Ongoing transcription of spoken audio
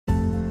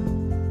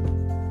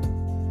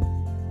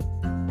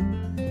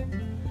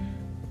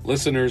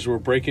Listeners, we're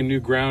breaking new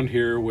ground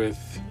here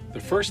with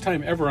the first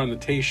time ever on the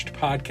Taste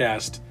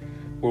podcast.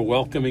 We're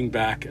welcoming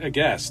back a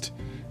guest,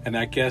 and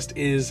that guest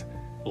is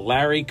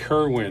Larry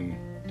Kirwan.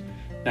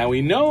 Now,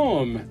 we know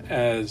him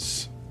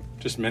as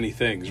just many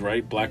things,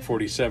 right? Black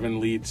 47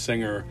 lead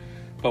singer.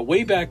 But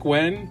way back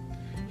when,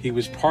 he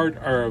was part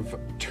of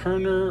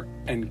Turner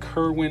and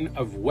Kirwan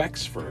of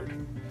Wexford.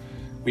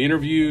 We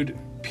interviewed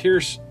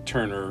Pierce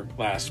Turner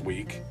last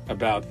week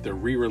about the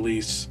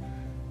re-release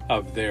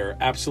of their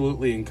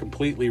Absolutely and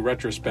Completely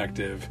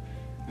retrospective.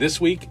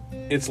 This week,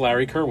 it's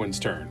Larry Kirwan's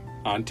turn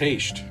on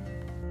Taste.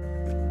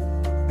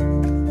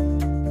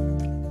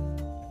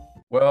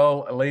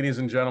 Well, ladies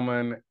and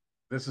gentlemen,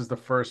 this is the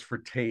first for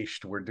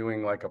Taste. We're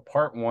doing like a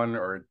part 1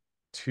 or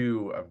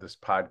 2 of this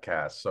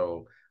podcast.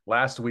 So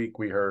last week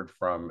we heard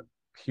from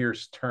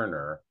Pierce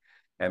Turner,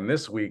 and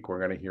this week we're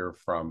going to hear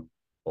from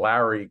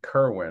Larry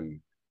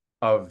Kirwan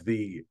of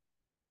the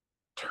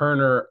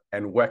Turner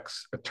and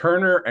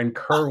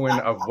Kirwan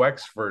of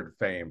Wexford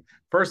fame.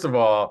 First of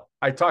all,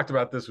 I talked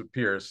about this with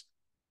Pierce.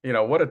 You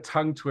know, what a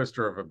tongue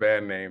twister of a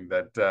band name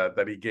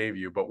that he gave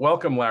you. But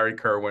welcome, Larry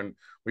Kirwan.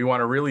 We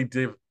want to really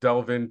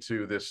delve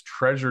into this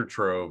treasure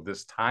trove,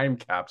 this time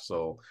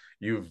capsule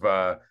you've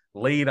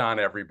laid on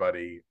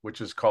everybody, which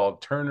is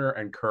called Turner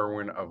and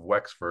Kirwan of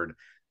Wexford,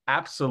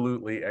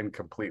 absolutely and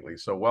completely.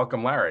 So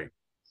welcome, Larry.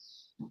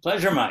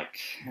 Pleasure, Mike.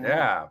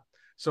 Yeah.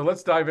 So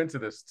let's dive into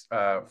this.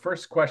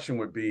 First question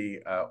would be,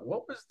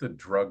 what was the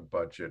drug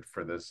budget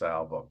for this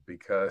album?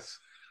 Because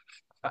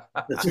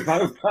That's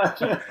right.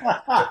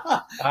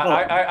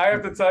 I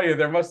have to tell you,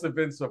 there must have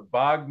been some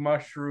bog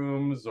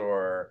mushrooms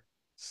or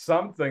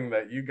something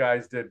that you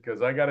guys did.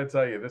 Because I got to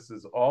tell you, this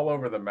is all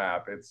over the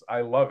map.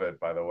 I love it,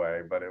 by the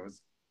way. But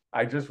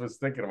I just was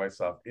thinking to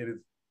myself,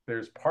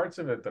 there's parts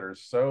of it that are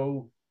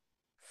so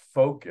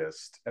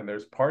focused, and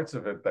there's parts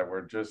of it that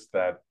were just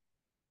that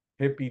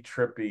hippie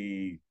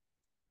trippy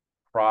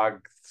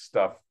prog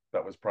stuff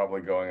that was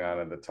probably going on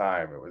at the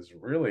time. It was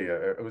really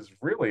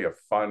a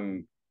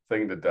fun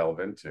thing to delve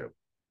into.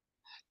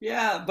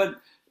 Yeah,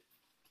 but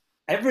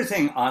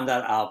everything on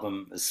that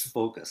album is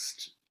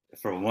focused.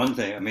 For one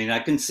thing, I mean, I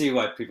can see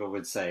why people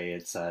would say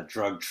it's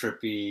drug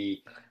trippy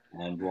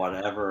and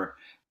whatever.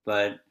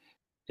 But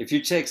if you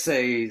take,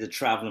 say, The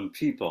Traveling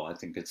People, I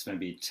think it's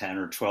maybe 10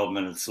 or 12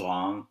 minutes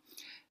long.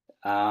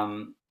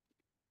 Um,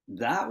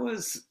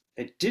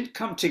 it did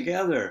come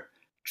together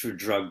through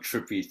drug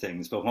trippy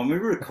things. But when we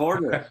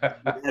recorded,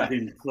 we had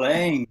been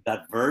playing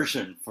that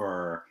version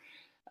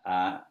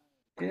uh,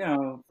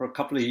 for a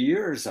couple of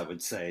years, I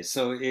would say.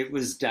 So it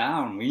was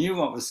down. We knew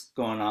what was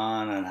going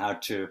on and how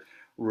to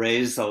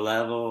raise the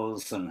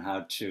levels and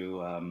how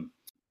to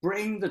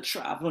bring the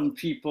Traveling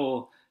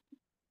People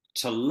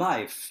to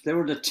life. They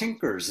were the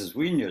Tinkers, as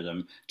we knew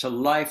them, to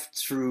life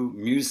through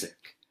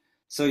music.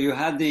 So you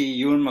had the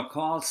Ewan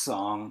MacColl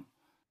song,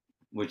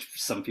 which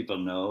some people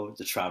know,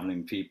 The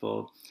Traveling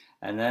People.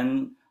 And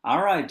then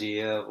our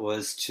idea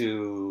was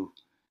to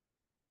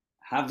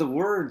have the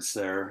words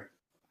there,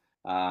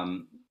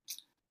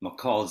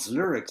 MacColl's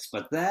lyrics,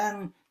 but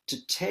then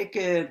to take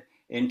it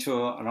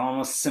into an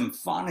almost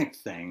symphonic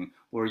thing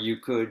where you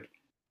could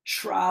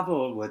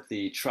travel with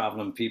the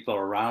Traveling People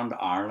around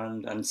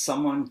Ireland, and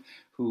someone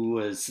who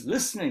was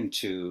listening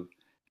to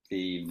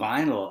the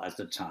vinyl at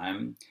the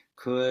time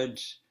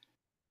could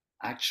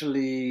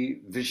actually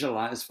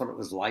visualize what it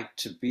was like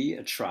to be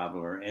a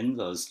traveler in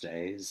those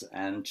days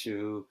and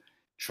to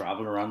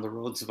travel around the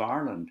roads of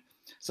Ireland.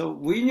 So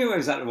we knew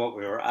exactly what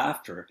we were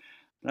after.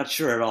 Not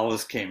sure it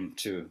always came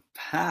to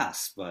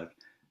pass, but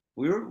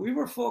we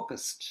were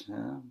focused.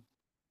 Yeah.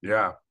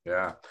 Yeah,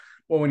 yeah.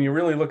 Well, when you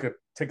really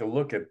take a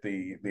look at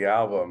the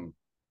album,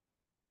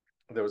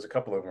 there was a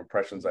couple of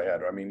impressions I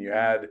had. I mean, you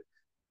had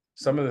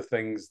some of the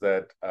things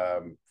that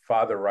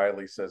Father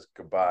Riley Says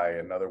Goodbye,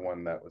 another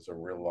one that was a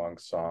real long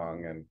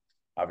song, and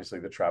obviously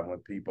The Traveling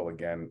People,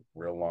 again,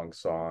 real long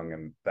song,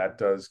 and that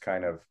does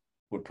kind of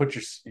would put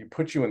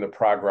you in the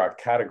prog rock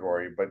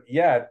category, but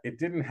yet it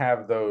didn't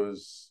have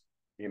those,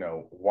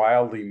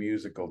 wildly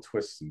musical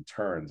twists and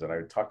turns. And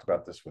I talked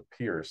about this with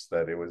Pierce,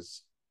 that it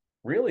was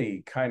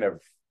really kind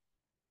of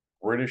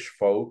British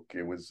folk.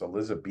 It was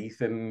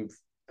Elizabethan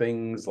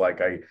things.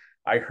 Like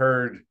I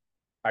heard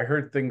I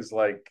heard things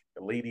like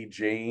Lady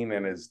Jane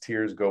and As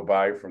Tears Go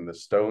By from the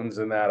Stones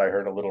in that. I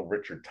heard a little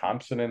Richard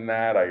Thompson in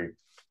that.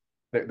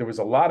 There was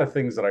a lot of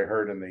things that I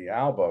heard in the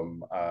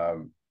album,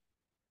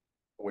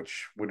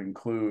 which would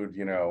include,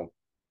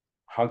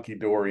 Hunky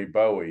Dory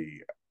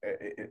Bowie.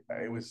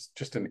 It was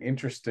just an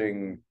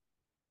interesting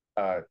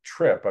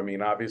trip. I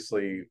mean,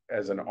 obviously,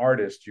 as an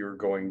artist, you're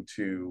going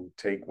to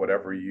take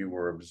whatever you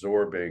were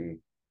absorbing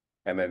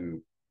and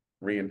then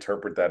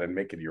reinterpret that and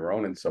make it your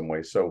own in some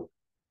way. So,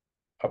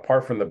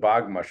 apart from the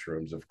bog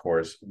mushrooms, of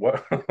course,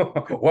 what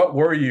what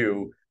were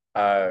you?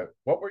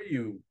 What were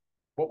you?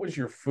 What was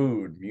your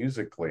food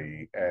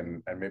musically,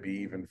 and maybe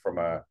even from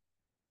a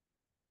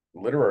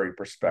literary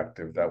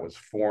perspective that was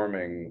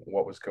forming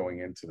what was going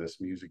into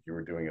this music you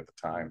were doing at the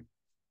time?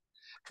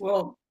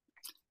 Well,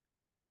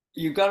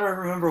 You got to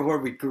remember where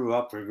we grew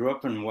up. We grew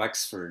up in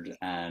Wexford,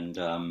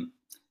 and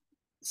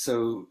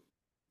so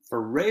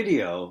for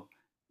radio,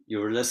 you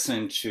were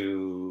listening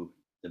to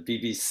the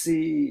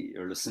BBC,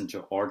 you're listening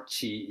to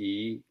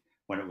RTE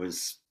when it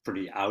was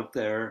pretty out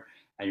there,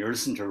 and you're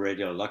listening to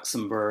Radio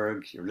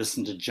Luxembourg, you're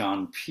listening to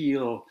John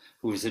Peel,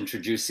 who was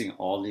introducing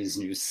all these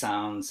new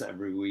sounds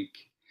every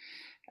week.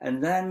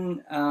 And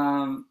then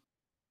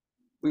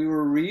we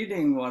were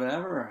reading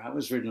whatever. I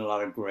was reading a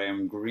lot of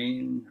Graham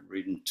Greene,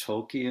 reading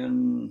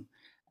Tolkien,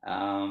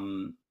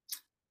 um,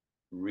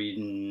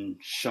 reading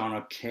Sean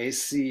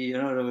O'Casey.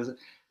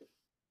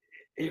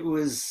 It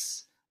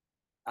was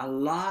a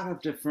lot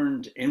of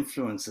different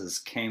influences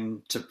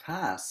came to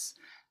pass.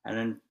 And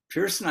then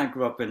Pierce and I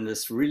grew up in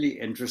this really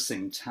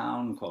interesting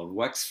town called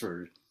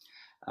Wexford,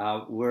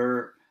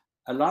 where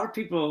a lot of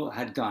people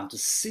had gone to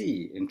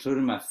sea,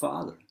 including my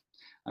father.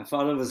 My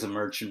father was a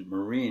merchant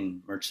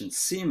marine, merchant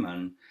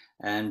seaman,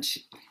 and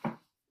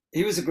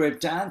he was a great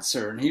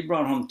dancer, and he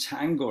brought home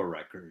tango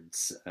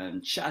records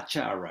and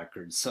cha-cha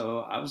records.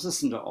 So I was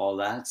listening to all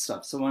that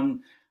stuff. So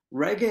when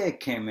reggae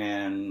came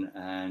in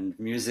and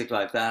music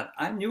like that,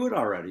 I knew it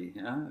already.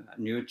 I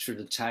knew it through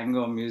the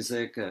tango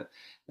music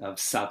of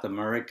South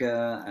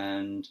America,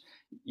 and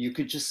you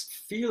could just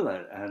feel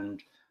it.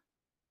 And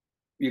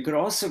you could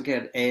also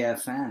get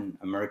AFN,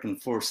 American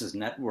Forces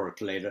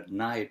Network, late at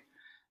night.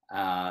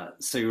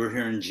 So you were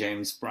hearing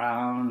James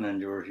Brown, and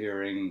you were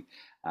hearing,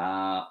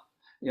 uh,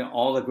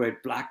 all the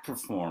great black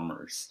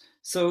performers.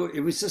 So it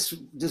was just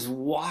this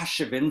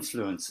wash of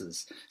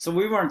influences. So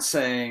we weren't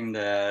saying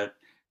that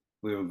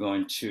we were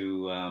going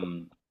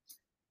to,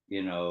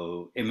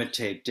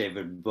 imitate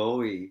David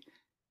Bowie.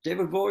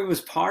 David Bowie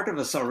was part of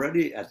us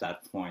already at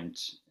that point.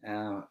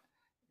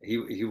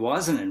 He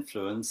was an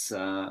influence,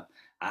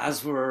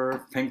 as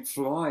were Pink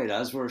Floyd,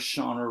 as were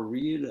Shauna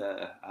Reid,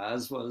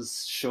 as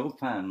was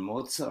Chopin,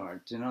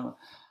 Mozart,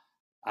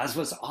 as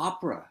was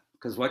opera,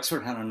 because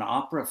Wexford had an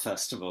opera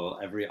festival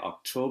every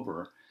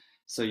October.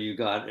 So you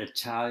got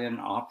Italian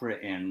opera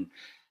in.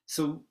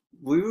 So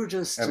we were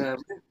just, And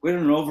we had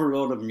an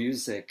overload of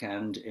music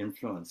and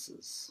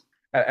influences.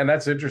 and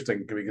that's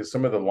interesting because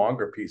some of the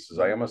longer pieces,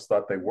 I almost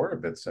thought they were a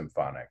bit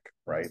symphonic,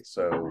 right?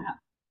 So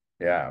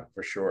yeah,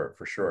 for sure,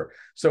 for sure.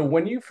 So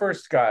when you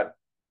first got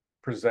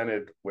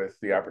presented with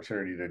the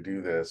opportunity to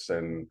do this,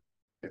 and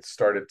it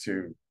started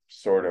to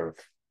sort of,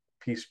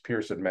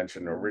 Pierce had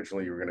mentioned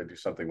originally you were going to do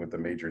something with the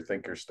major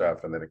thinker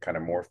stuff, and then it kind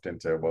of morphed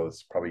into, well,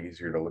 it's probably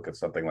easier to look at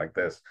something like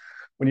this.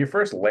 When you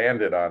first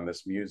landed on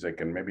this music,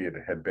 and maybe it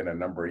had been a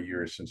number of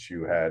years since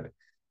you had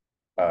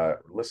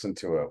listened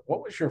to it,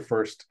 what was your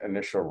first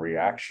initial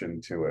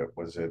reaction to it?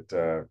 Was it,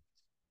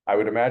 I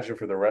would imagine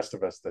for the rest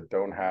of us that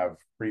don't have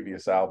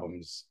previous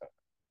albums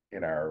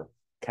in our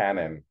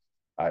canon,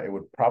 it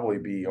would probably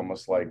be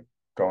almost like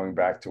going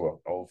back to an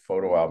old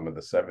photo album of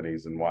the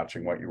 70s and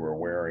watching what you were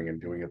wearing and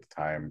doing at the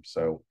time.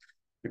 So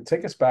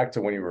take us back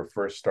to when you were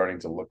first starting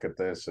to look at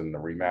this and the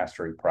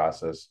remastering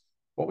process.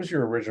 What was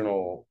your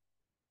original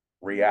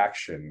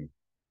reaction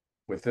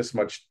with this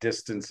much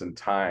distance and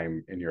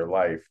time in your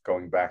life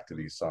going back to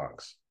these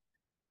songs?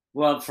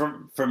 Well,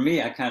 for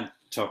me, I can't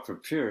talk for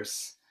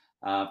Pierce.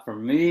 For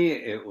me,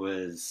 it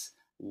was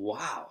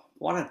wow,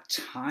 what a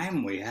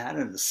time we had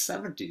in the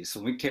 70s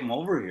when we came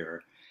over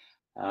here.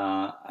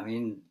 I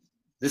mean,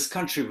 this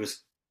country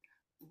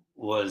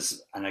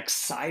was an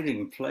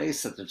exciting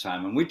place at the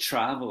time, and we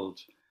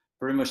traveled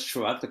pretty much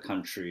throughout the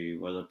country,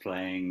 whether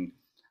playing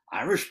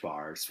Irish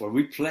bars where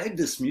we played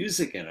this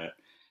music in it.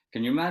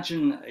 Can you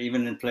imagine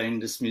even in playing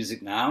this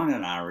music now in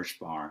an Irish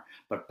bar?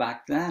 But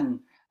back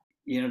then,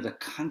 the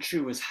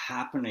country was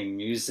happening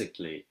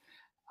musically.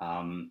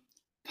 Um,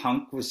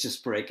 Punk was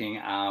just breaking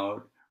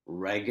out,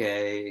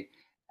 reggae,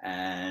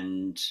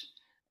 and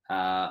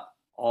uh,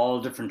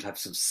 all different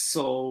types of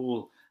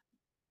soul.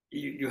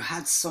 You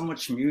had so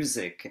much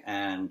music,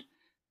 and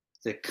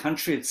the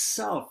country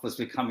itself was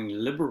becoming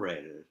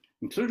liberated,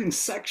 including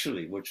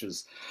sexually, which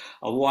was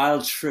a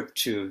wild trip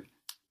to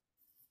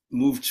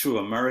move through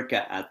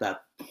America at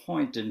that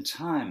point in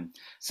time.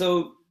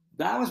 So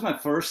that was my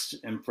first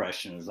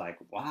impression. Is like,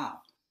 wow,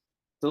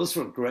 those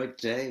were great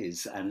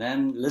days. And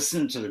then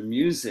listening to the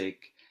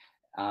music,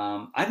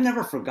 I've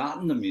never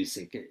forgotten the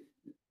music.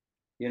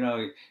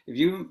 If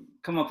you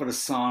come up with a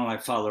song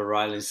like Father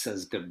Riley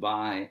Says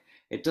Goodbye,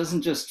 it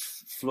doesn't just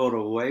float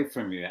away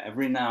from you.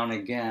 Every now and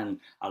again,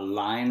 a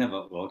line of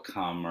it will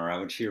come, or I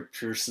would hear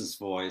Pierce's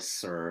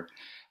voice, or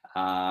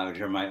I would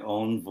hear my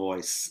own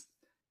voice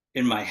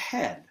in my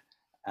head.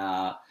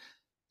 Uh,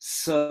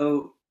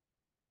 so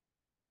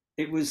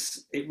it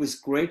was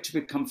great to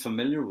become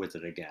familiar with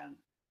it again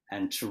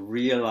and to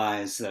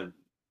realize that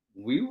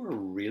we were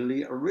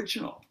really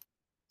original.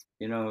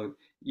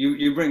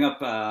 You bring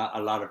up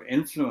a lot of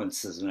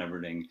influences and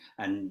everything,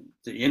 and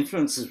the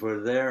influences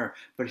were there.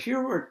 But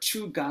here were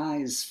two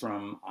guys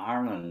from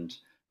Ireland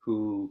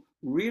who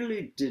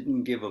really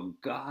didn't give a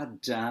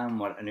goddamn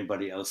what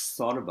anybody else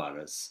thought about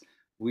us.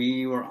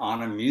 We were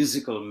on a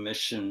musical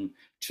mission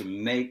to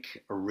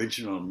make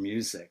original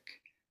music.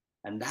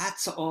 And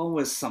that's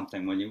always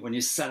something when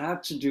you set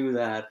out to do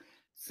that,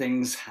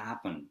 things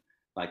happen.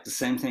 Like the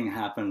same thing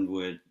happened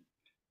with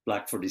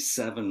Black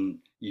 47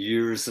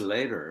 years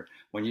later.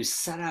 When you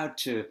set out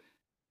to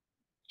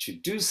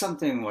do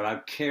something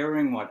without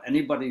caring what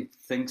anybody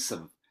thinks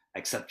of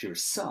except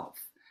yourself,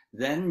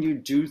 then you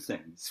do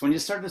things. When you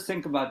start to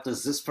think about,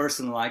 does this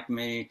person like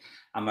me?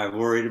 Am I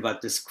worried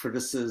about this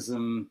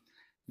criticism?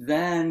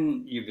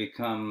 Then you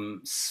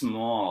become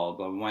small.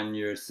 But when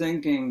you're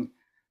thinking,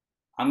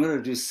 I'm going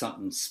to do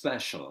something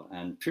special,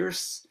 and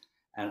Pierce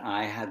and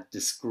I had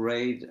this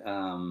great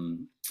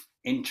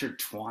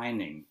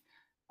intertwining.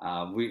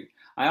 I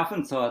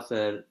often thought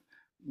that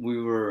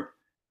we were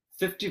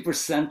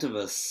 50% of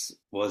us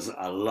was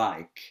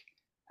alike,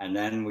 and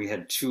then we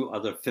had two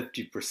other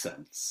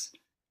 50%s,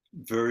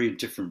 very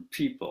different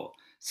people.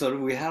 So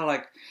we had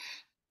like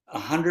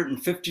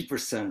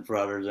 150%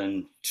 rather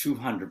than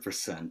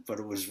 200%, but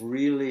it was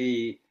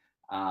really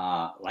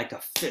like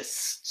a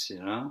fist,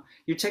 you know?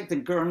 You take the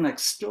girl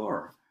next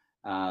door,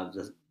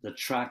 the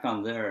track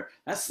on there,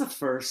 that's the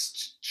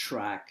first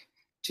track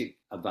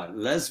about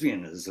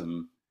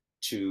lesbianism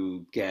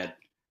to get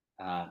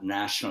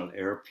national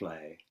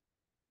airplay.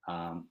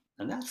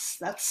 And that's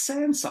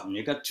saying something.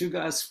 You got two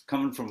guys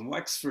coming from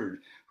Wexford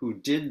who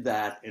did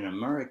that in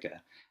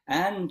America.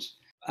 And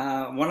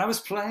when I was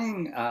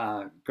playing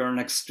Girl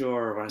Next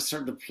Door, when I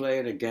started to play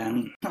it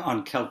again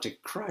on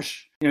Celtic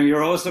Crush, you know,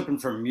 you're always looking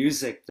for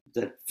music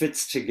that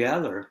fits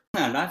together.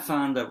 And I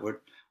found that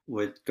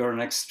with Girl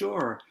Next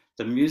Door,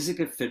 the music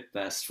it fit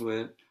best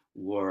with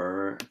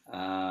were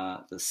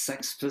the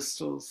Sex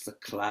Pistols, the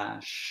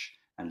Clash,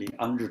 and the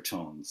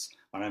Undertones.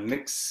 When I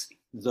mix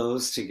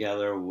those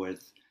together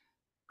with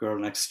Girl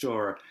Next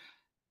Door,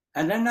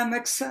 and then that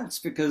makes sense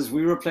because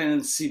we were playing in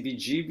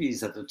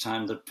CBGBs at the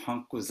time that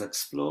punk was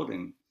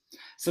exploding.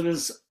 So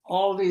there's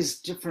all these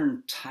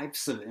different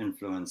types of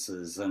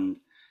influences, and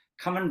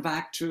coming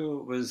back to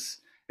it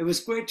was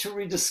great to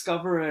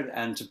rediscover it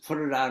and to put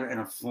it out in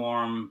a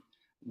form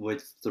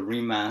with the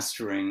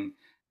remastering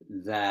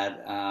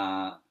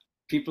that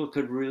people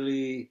could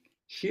really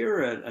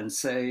hear it and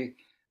say,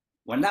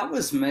 when that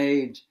was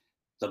made,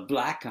 the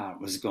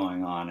blackout was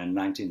going on in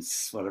 19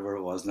 whatever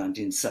it was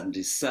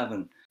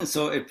 1977.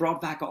 So it brought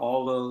back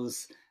all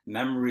those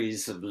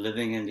memories of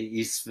living in the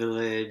East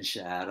Village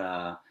at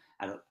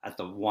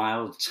the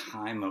wild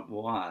time it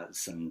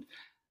was, and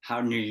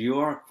how New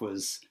York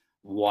was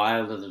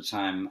wild at the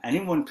time.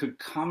 Anyone could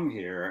come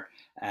here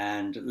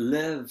and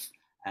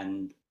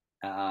and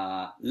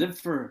live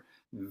for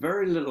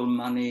very little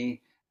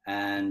money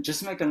and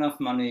just make enough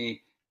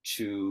money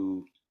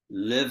to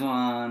live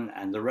on,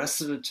 and the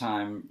rest of the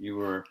time you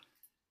were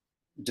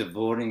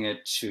devoting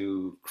it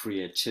to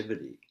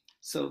creativity.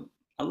 So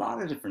a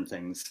lot of different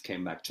things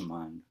came back to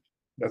mind.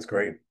 That's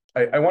great.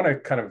 I want to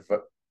kind of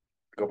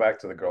go back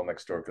to the girl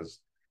next door because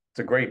it's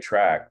a great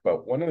track.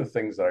 But one of the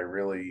things that I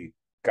really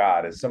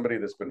got is somebody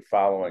that's been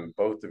following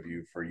both of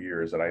you for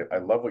years. And I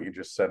love what you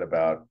just said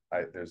about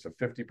there's a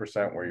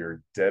 50% where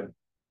you're dead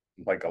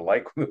like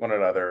alike with one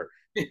another.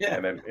 Yeah.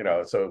 And then,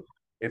 so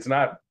it's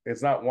not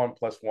one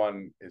plus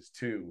one is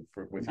two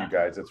with you No.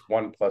 guys. It's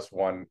one plus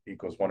one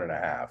equals one and a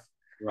half.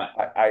 Right.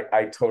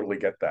 I totally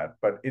get that.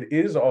 But it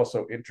is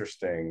also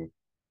interesting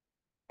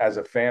as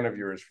a fan of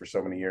yours for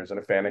so many years and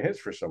a fan of his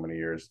for so many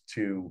years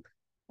to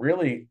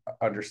really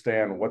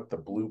understand what the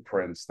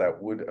blueprints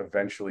that would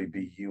eventually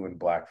be you and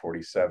Black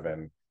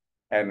 47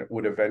 and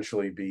would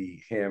eventually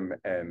be him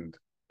and,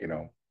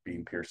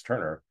 being Pierce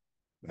Turner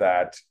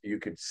that you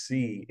could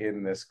see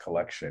in this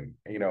collection.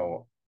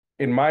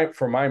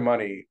 For my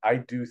money, I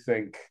do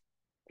think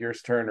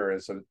Pierce Turner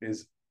is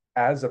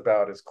as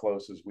about as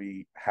close as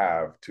we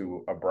have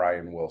to a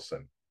Brian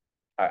Wilson.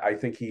 I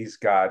think he's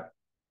got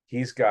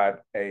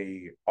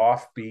a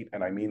offbeat,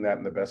 and I mean that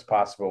in the best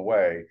possible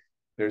way.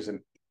 There's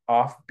an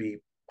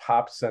offbeat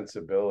pop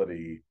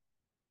sensibility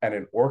and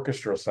an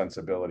orchestral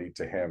sensibility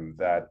to him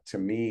that to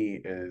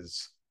me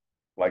is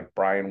like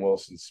Brian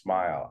Wilson's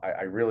smile.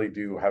 I really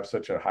do have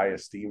such a high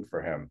esteem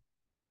for him.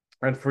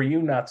 And for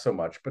you, not so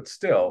much, but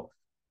still.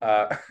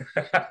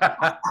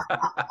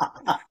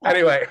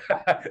 Anyway,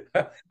 I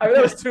mean,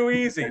 that was too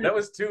easy. That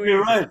was too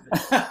You're easy.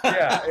 right.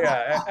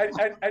 Yeah.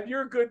 And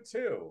you're good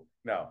too.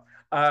 No.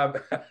 Um,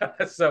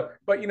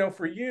 but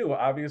for you,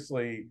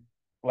 obviously,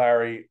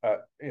 Larry,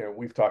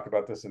 we've talked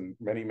about this in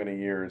many, many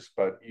years,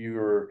 but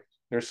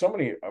there's so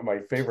many of my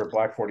favorite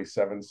Black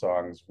 47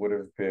 songs would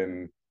have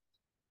been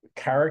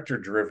character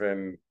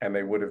driven and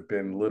they would have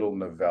been little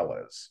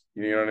novellas.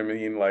 You know what I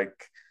mean?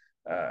 Like,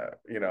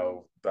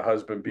 the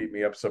husband beat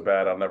me up so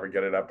bad I'll never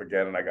get it up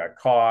again, and I got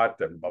caught,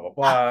 and blah blah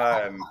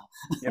blah, and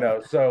yeah,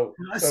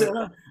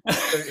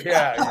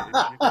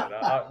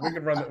 we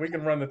can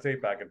run the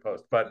tape back and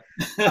post, but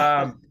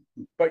the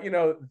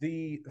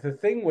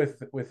thing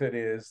with it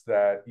is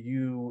that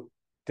you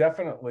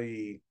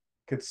definitely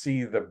could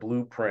see the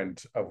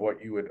blueprint of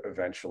what you would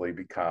eventually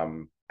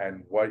become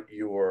and what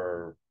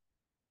you'd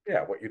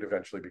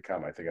eventually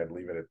become. I think I'd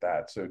leave it at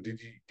that. So do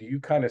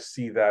you kind of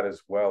see that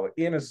as well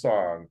in a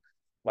song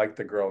like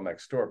The Girl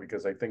Next Door,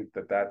 because I think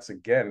that that's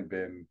again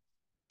been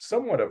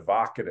somewhat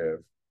evocative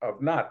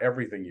of not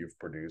everything you've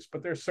produced,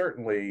 but there's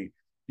certainly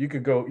you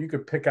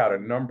could pick out a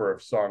number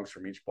of songs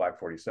from each Black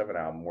 47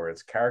 album where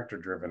it's character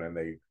driven and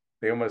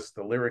they almost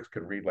the lyrics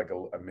could read like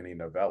a mini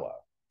novella.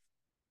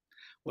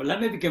 Well,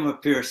 let me begin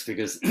with Pierce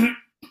because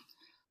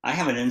I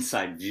have an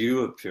inside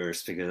view of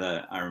Pierce because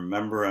I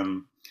remember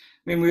him. I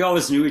mean, we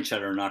always knew each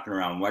other knocking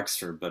around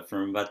Wexford, but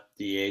from about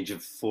the age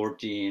of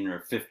 14 or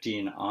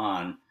 15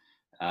 on,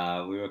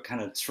 we were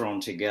kind of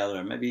thrown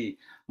together, maybe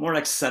more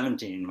like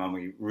 17 when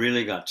we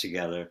really got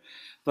together.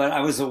 But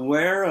I was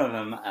aware of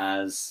him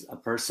as a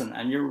person,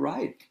 and you're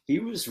right, he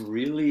was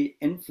really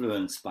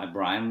influenced by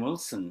Brian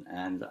Wilson.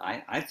 And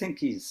I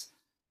think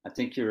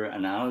your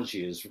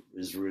analogy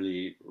is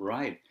really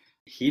right.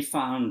 He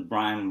found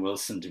Brian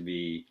Wilson to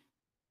be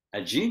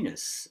a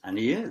genius, and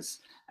he is.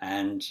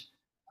 And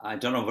I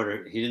don't know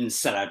whether he didn't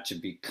set out to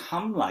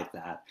become like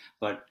that,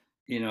 but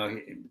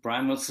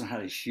Brian Wilson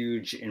had a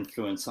huge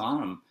influence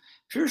on him.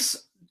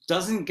 Pierce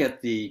doesn't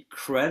get the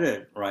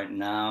credit right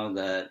now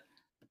that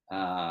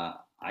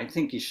I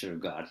think he should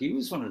have got. He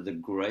was one of the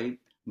great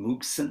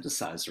Moog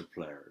synthesizer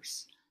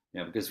players,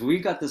 because we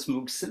got this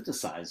Moog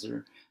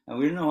synthesizer and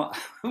we didn't know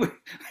we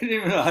didn't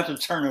even know how to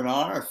turn it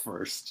on at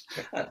first.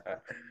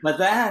 But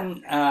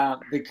then,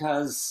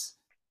 because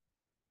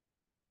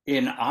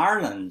in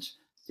Ireland,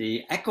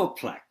 the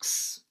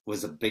Echoplex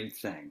was a big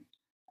thing.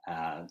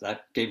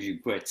 That gave you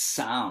great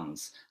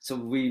sounds. So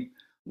we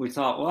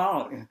thought,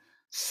 well,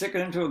 stick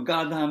it into a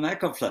goddamn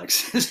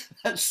Echoplex.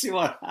 Let's see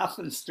what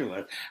happens to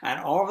it. And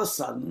all of a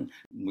sudden,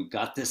 we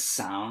got this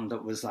sound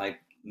that was like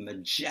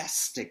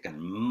majestic and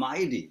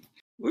mighty.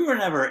 We were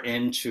never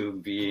into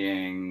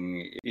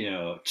being,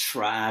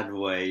 trad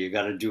way, you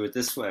got to do it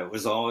this way. It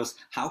was always,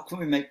 how can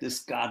we make this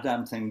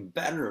goddamn thing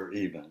better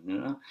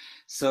even.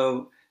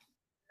 So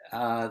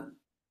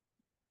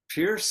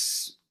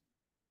Pierce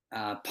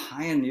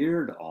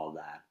pioneered all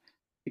that.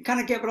 He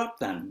kind of gave it up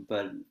then,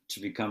 but to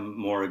become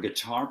more a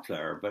guitar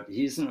player. But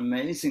he's an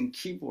amazing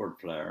keyboard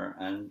player,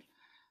 and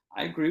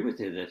I agree with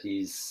you that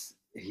he's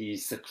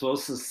the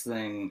closest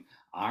thing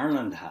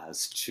Ireland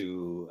has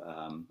to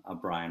a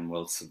Brian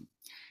Wilson.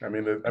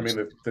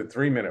 The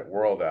 3 Minute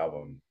World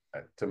album.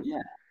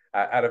 Yeah,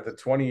 Out of the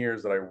 20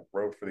 years that I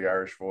wrote for the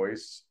Irish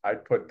Voice,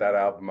 I'd put that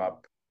album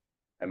up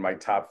and my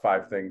top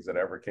 5 things that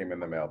ever came in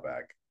the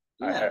mailbag.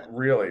 yeah,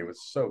 Really, it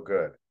was so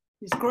good.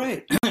 he's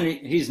great.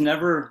 He's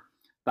never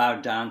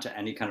bowed down to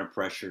any kind of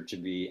pressure to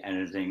be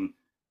anything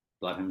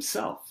but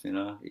himself.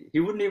 He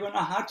wouldn't even know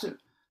how to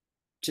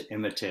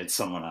imitate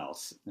someone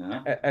else.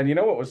 And you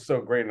know what was so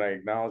great, and I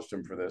acknowledged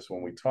him for this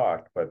when we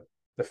talked, but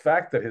the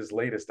fact that his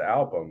latest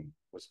album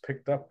was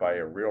picked up by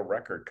a real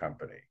record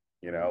company,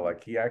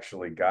 like he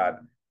actually got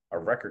a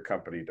record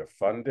company to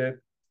fund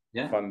it,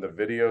 Yeah. fund the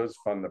videos,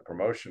 fund the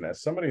promotion.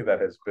 As somebody that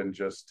has been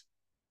just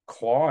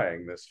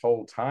clawing this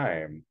whole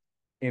time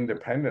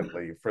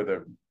independently for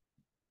the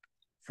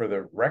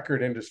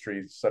record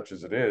industry such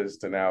as it is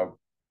to now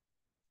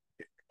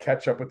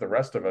catch up with the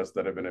rest of us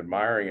that have been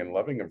admiring and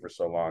loving him for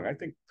so long. I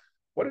think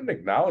what an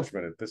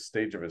acknowledgement at this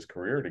stage of his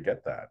career to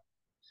get that.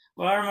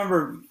 Well, I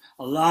remember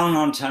a long,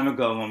 long time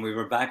ago when we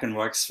were back in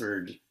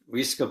Wexford, we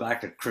used to go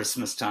back at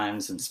Christmas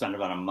times and spend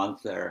about a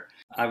month there.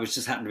 I was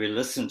just happened to be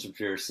listening to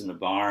Pierce in the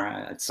bar.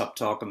 I'd stopped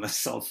talking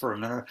myself for a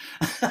minute.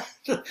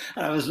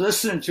 I was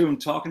listening to him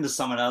talking to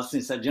someone else,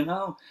 and he said,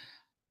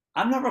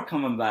 I'm never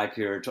coming back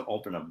here to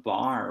open a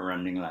bar or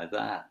anything like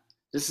that.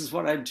 This is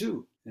what I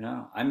do.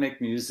 I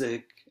make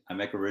music. I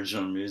make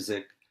original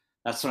music.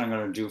 That's what I'm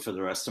going to do for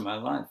the rest of my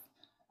life.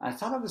 I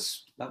thought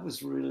that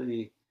was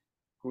really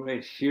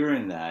great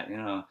hearing that.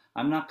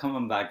 I'm not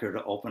coming back here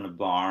to open a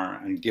bar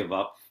and give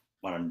up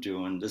what I'm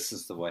doing. This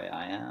is the way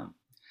I am.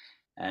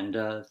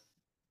 And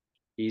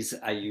he's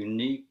a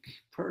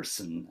unique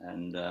person.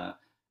 And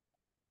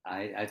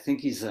I think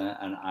he's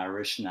an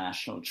Irish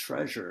national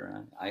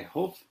treasure. I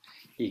hope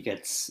he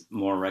gets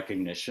more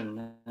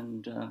recognition.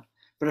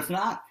 But if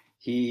not,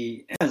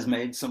 he has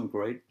made some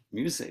great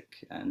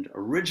music and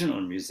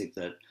original music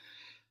that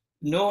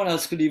no one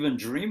else could even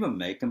dream of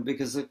making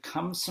because it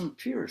comes from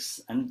Pierce.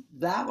 And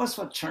that was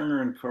what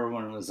Turner and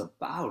Kirwan was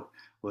about,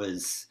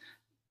 was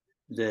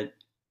that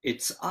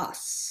it's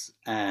us.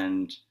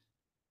 And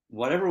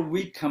whatever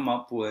we come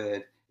up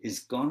with is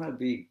going to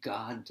be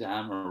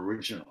goddamn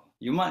original.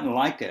 You mightn't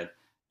like it.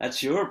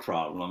 That's your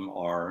problem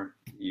or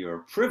your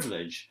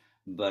privilege,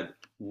 but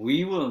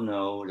we will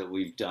know that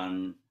we've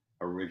done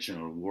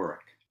original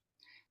work.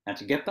 And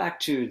to get back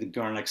to The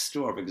Girl Next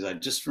Door, because I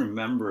just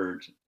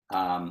remembered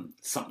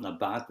something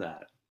about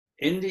that.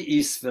 In the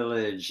East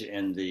Village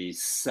in the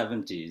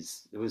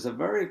 70s, there was a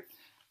very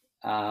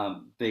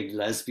big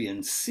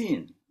lesbian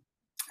scene.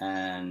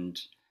 And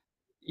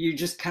you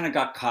just kind of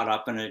got caught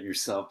up in it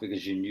yourself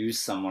because you knew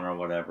someone or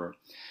whatever.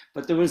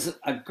 But there was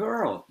a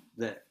girl,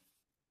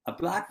 a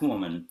black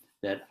woman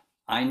that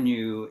I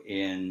knew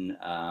in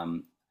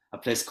a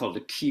place called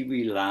the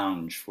Kiwi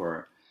Lounge,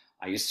 where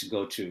I used to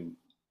go to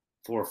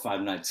 4 or 5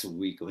 nights a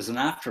week. It was an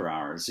after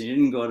hours. You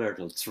didn't go there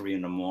till 3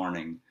 in the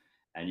morning.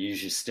 and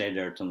usually stayed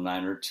there till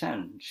 9 or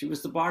 10. She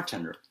was the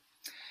bartender,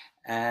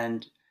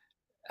 and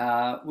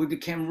we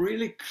became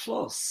really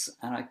close.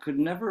 And I could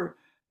never.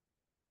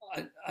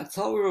 I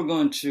thought we were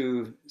going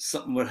to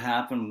something would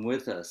happen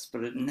with us,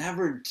 but it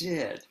never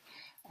did.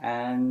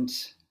 And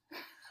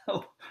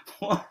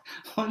one,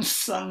 one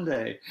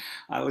Sunday,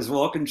 I was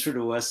walking through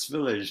the West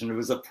Village, and there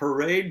was a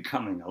parade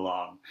coming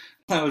along.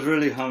 I was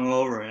really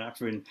hungover, and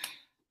after been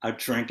out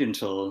drinking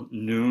till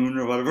noon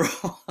or whatever it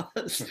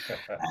was,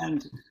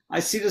 and I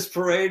see this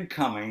parade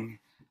coming,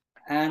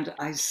 and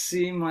I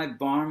see my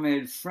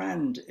barmaid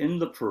friend in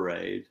the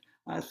parade.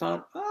 I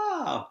thought,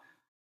 oh,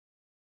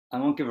 I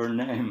won't give her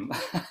name.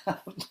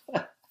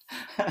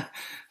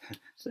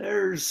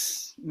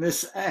 There's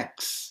Miss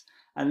X.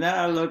 And then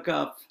I look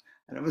up,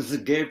 and it was the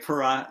gay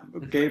pride.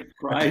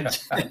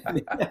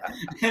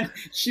 And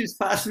she's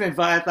passing me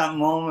by at that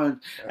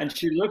moment, and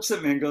she looks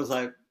at me and goes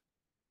like,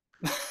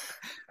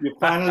 "You're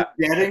finally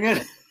getting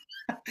it."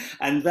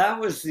 And that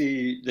was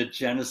the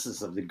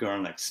genesis of the Girl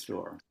Next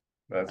Door.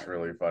 That's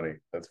really funny.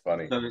 That's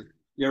funny. So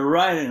you're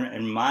right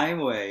in my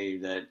way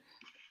that,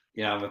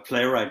 I'm a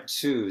playwright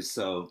too,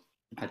 so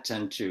I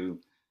tend to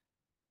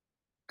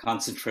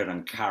concentrate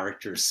on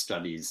character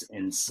studies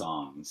in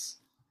songs.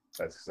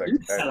 That's I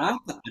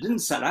exactly. didn't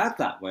set out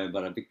that way,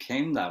 but I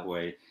became that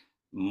way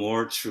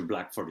more through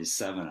Black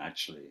 47,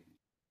 actually.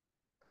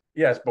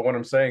 Yes, but what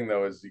I'm saying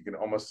though is you can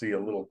almost see a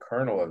little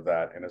kernel of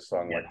that in a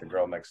song Yeah. like "The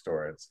Girl Next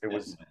Door." Yeah.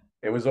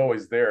 It was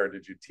always there.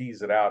 Did you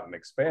tease it out and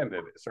expand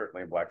it?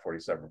 Certainly in Black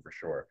 47 for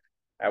sure.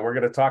 And we're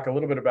going to talk a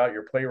little bit about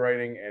your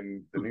playwriting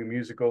and the new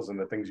musicals and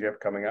the things you have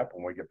coming up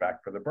when we get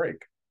back for the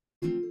break.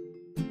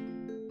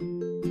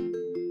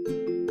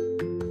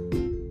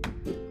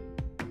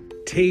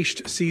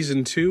 Taste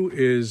Season 2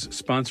 is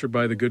sponsored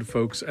by the good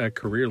folks at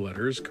Career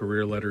Letters,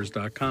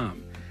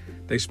 careerletters.com.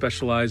 They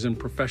specialize in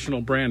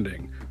professional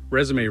branding,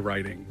 resume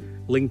writing,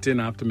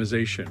 LinkedIn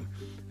optimization.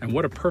 And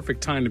what a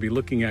perfect time to be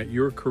looking at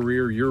your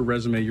career, your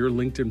resume, your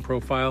LinkedIn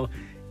profile.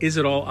 Is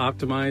it all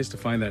optimized to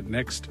find that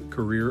next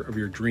career of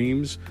your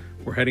dreams?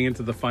 We're heading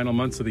into the final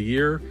months of the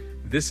year.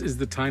 This is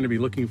the time to be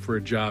looking for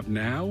a job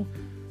now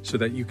so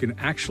that you can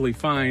actually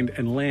find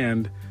and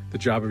land the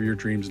job of your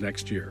dreams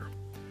next year.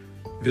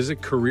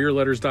 Visit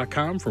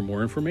careerletters.com for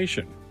more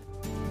information.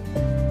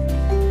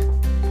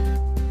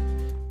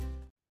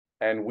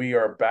 And we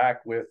are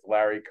back with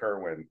Larry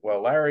Kirwan.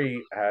 Well,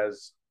 Larry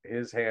has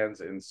his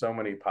hands in so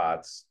many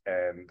pots,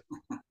 and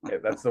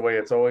that's the way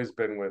it's always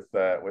been with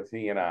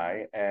he and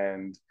I.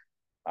 And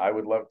I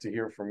would love to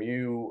hear from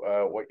you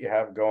what you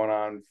have going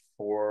on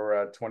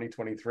for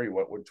 2023.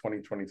 What would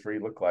 2023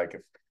 look like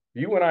if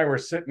you and I were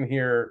sitting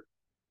here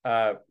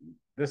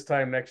this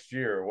time next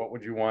year? What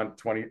would you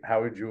want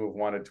how would you have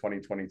wanted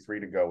 2023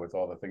 to go with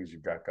all the things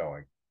you've got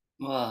going?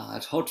 Well,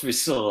 I'd hope to be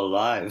still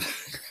alive.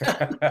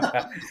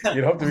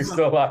 You'd hope to be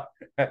still alive.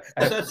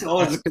 That's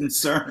always a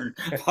concern.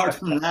 Apart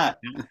from that,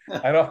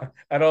 and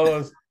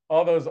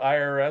all those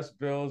IRS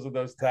bills and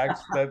those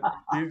tax that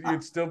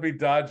you'd still be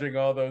dodging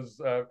all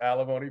those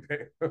alimony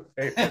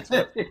payments.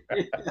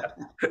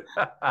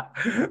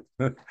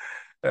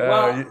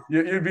 Well,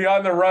 you'd be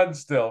on the run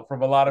still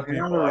from a lot of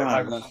people,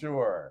 I'm run.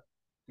 sure.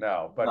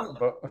 No,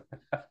 but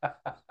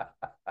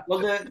well,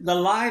 the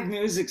live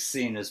music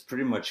scene is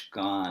pretty much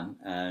gone.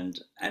 And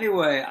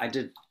anyway, I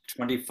did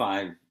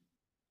 25,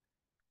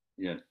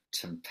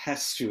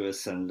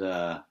 tempestuous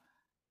and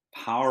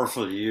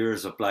powerful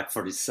years of Black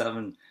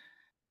 47.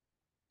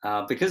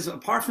 Because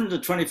apart from the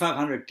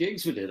 2,500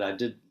 gigs we did, I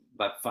did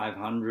about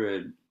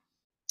 500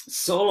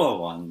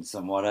 solo ones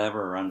and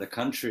whatever around the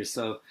country.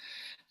 So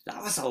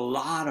that was a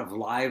lot of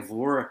live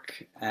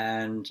work.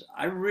 And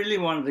I really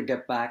wanted to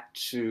get back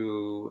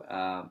to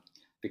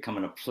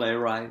becoming a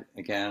playwright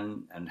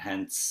again, and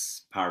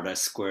hence Paradise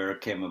Square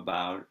came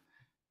about.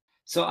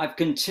 So I've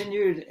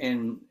continued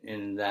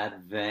in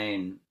that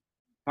vein.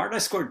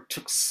 Paradise Square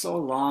took so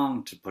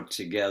long to put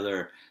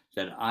together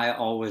that I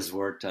always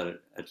worked at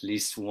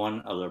least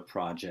one other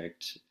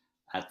project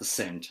at the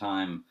same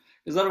time,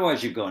 because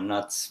otherwise you go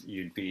nuts.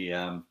 You'd be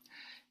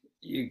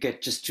you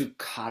get just too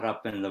caught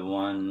up in the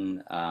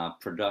one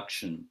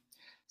production.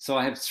 So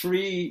I have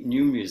 3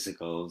 new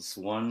musicals.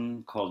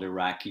 One called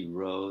Iraqi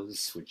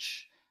Rose,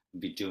 which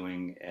will be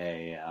doing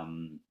a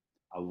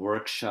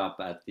workshop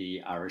at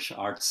the Irish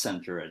Arts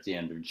Centre at the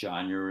end of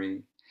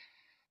January.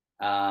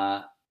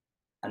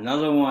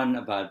 Another one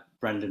about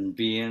Brendan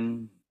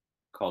Behan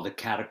called The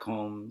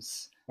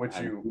Catacombs.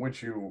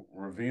 Which you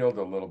revealed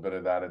a little bit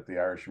of that at the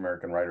Irish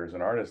American Writers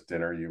and Artists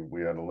Dinner.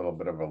 We had a little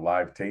bit of a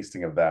live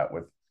tasting of that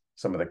with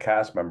some of the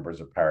cast members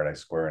of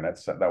Paradise Square, and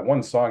that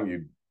one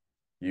song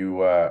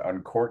you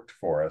uncorked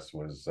for us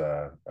was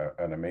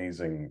an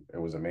amazing. It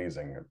was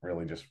amazing. It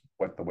really just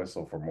wet the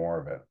whistle for more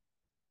of it.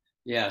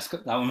 Yeah,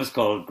 that one was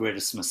called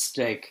Greatest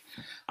Mistake.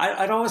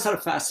 I'd always had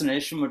a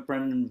fascination with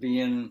Brendan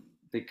Behan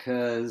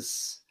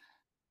because,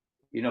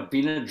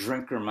 being a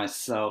drinker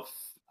myself,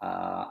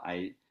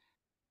 I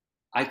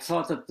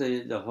thought that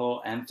the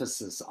whole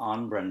emphasis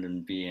on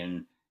Brendan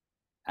Behan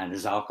and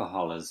his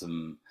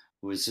alcoholism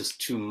was just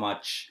too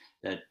much.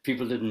 that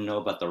people didn't know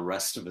about the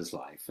rest of his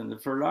life.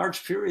 And for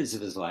large periods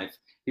of his life,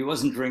 he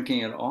wasn't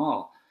drinking at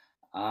all.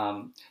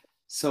 Um,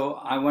 so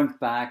I went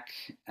back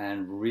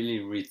and really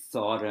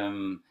rethought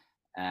him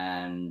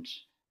and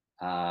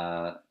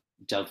uh,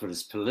 dealt with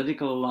his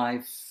political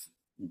life,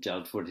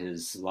 dealt with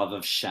his love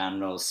of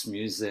sean-nós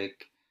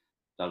music,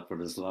 dealt with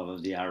his love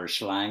of the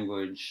Irish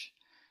language,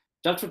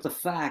 dealt with the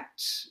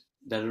fact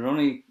that it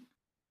only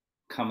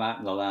come out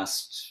in the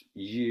last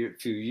few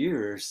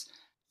years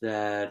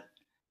that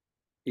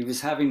he was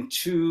having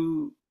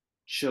two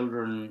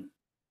children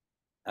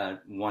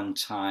at one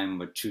time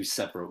with two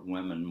separate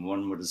women,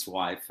 one with his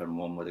wife and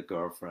one with a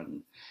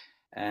girlfriend,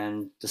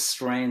 and the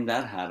strain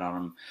that had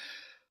on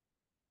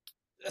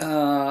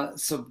him.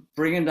 So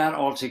bringing that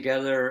all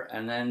together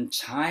and then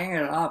tying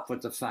it up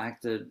with the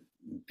fact that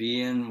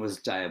Bean was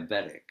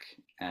diabetic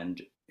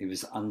and he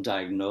was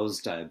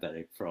undiagnosed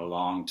diabetic for a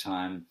long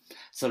time.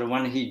 So that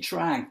when he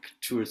drank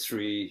two or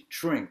three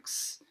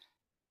drinks,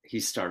 he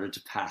started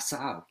to pass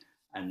out,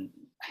 and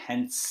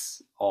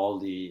hence all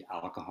the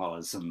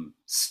alcoholism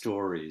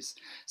stories.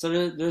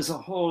 So there's a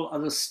whole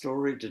other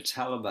story to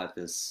tell about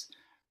this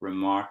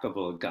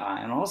remarkable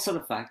guy, and also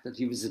the fact that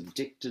he was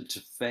addicted to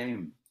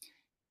fame.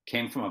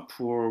 Came from a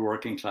poor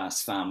working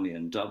class family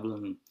in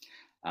Dublin.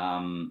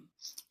 Um,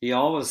 he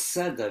always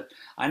said that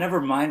I never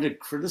minded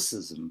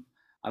criticism.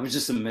 I was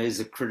just amazed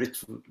that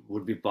critics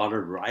would be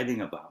bothered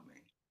writing about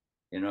me.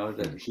 You know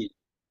that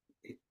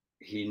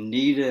he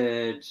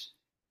needed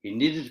he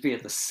needed to be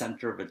at the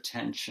center of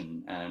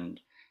attention,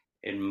 and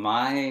in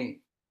my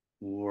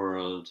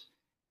world,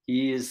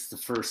 he is the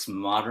first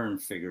modern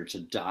figure to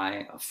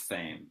die of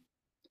fame.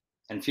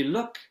 And if you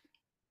look,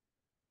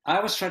 I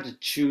always try to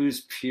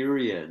choose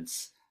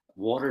periods,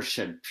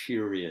 watershed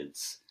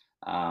periods,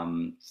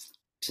 um,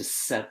 to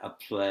set a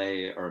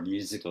play or a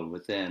musical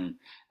within.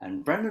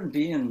 And Brendan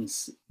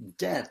Behan's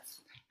death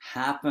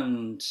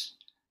happened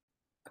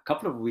a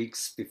couple of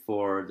weeks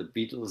before the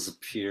Beatles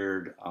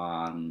appeared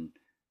on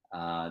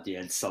the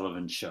Ed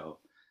Sullivan Show.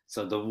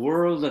 So the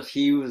world that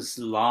he was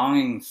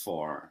longing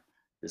for,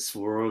 this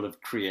world of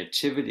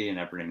creativity and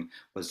everything,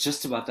 was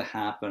just about to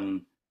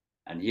happen,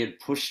 and he had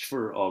pushed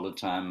for it all the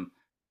time.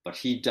 But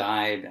he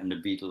died, and the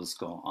Beatles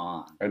go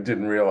on. I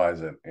didn't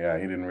realize it. Yeah,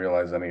 he didn't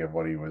realize any of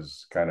what he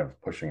was kind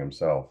of pushing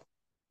himself.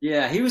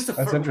 Yeah, he was the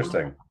That's first.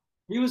 interesting.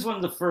 He was one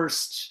of the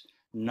first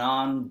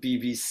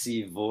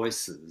non-BBC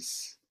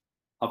voices,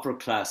 upper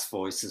class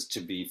voices,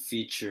 to be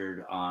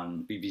featured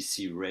on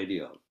BBC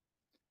Radio.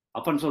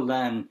 Up until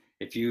then,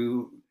 if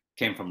you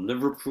came from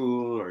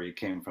Liverpool or you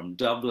came from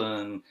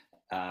Dublin,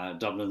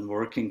 Dublin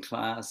working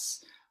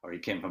class, or you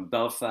came from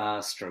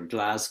Belfast or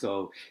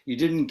Glasgow, you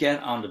didn't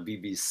get on the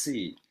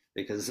BBC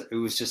because it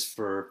was just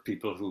for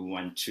people who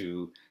went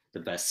to the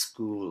best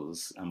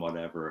schools and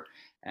whatever.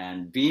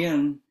 And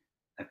being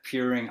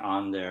appearing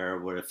on there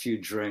with a few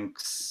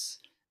drinks,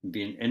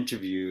 being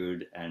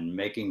interviewed and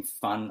making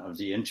fun of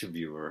the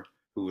interviewer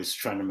who was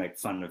trying to make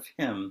fun of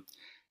him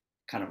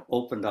kind of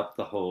opened up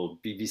the whole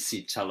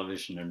BBC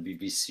television and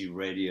BBC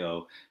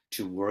radio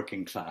to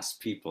working class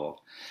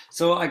people.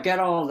 So I get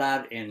all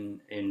that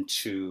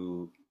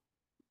into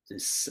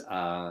this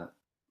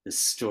this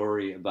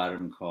story about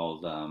him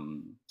called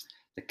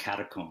the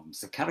Catacombs.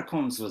 The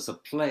Catacombs was a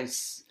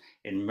place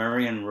in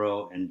Merrion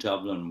Row in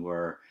Dublin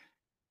where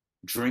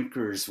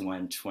drinkers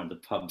went when the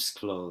pubs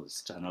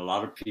closed, and a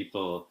lot of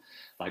people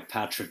like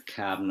Patrick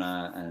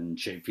Kavanagh and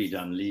J.P.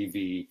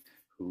 Dunleavy,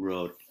 who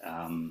wrote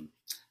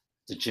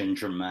The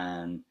Ginger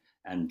Man,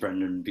 and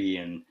Brendan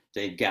Behan,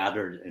 they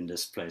gathered in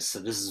this place. So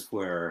this is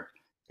where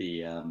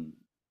the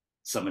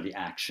some of the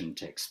action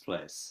takes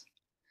place.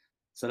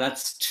 So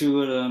that's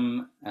two of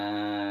them,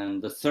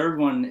 and the third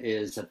one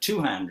is a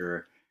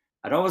two-hander.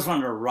 I'd always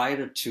wanted to write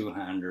a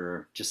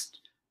two-hander, just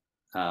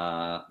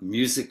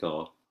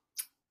musical,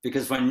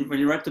 because when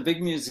you write the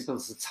big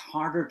musicals, it's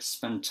harder to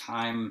spend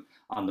time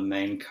on the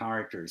main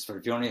characters. But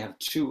if you only have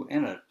two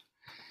in it,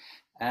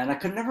 and I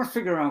could never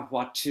figure out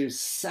what to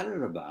set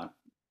it about.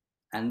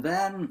 And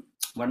then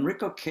when Ric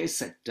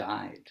Ocasek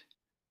died,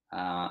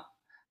 I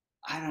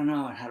don't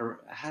know, it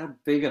had a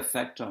big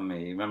effect on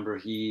me. Remember,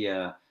 he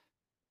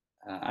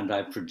and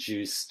I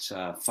produced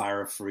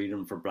Fire of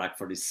Freedom for Black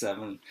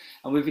 47,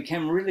 and we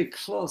became really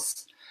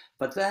close.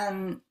 But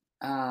then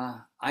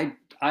I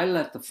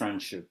let the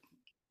friendship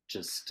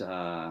just.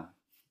 I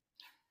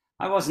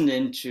wasn't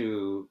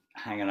into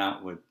hanging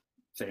out with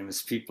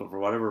famous people for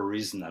whatever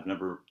reason. I've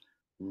never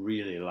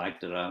really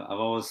liked it. I've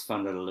always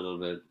found it a little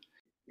bit,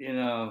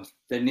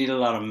 they need a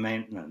lot of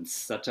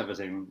maintenance, that type of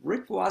thing.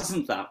 Rick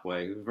wasn't that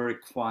way. He was very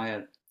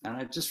quiet. And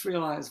I just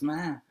realized,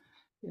 man,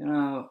 you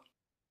know,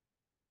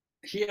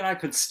 he and I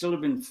could still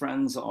have been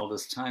friends all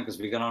this time because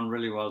we got on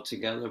really well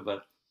together,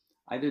 but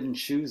I didn't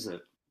choose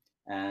it.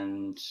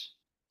 And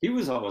he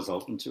was always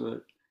open to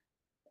it.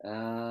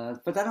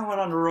 But then I went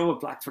on the road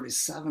with Black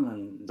 47,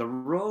 and the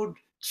road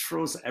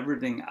throws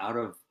everything out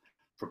of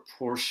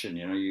proportion.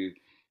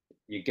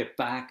 You get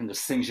back and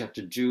there's things you have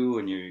to do,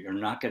 and you're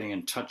not getting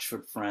in touch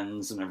with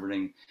friends and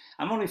everything.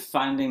 I'm only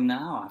finding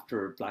now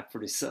after Black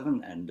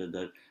 47 ended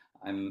that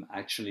I'm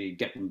actually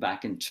getting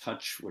back in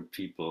touch with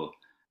people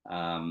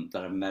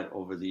that I've met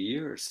over the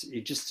years.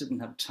 You just didn't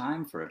have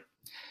time for it.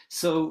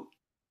 So,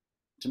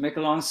 to make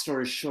a long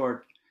story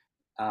short,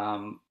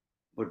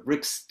 with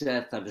Rick's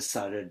death, I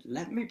decided,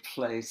 let me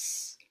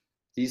place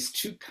these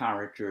two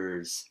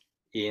characters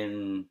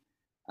in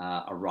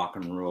a rock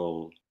and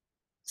roll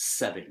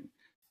setting.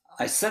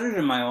 I set it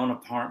in my own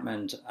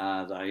apartment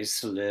that I used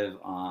to live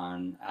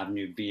on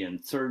Avenue B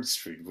and Third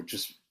Street,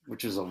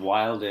 which is a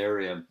wild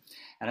area,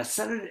 and I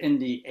set it in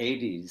the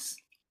 '80s,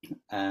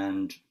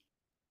 and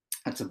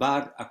it's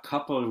about a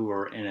couple who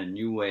are in a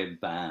new wave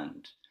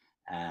band,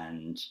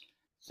 and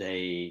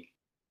they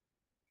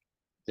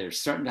they're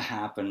starting to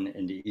happen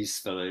in the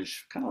East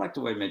Village, kind of like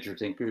the way Major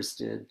Thinkers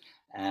did,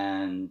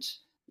 and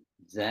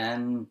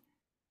then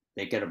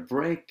they get a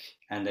break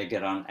and they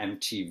get on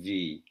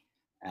MTV,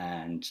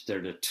 and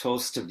they're the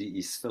toast of the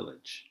East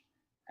Village,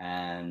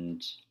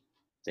 and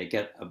they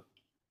get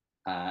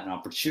an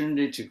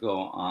opportunity to go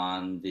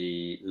on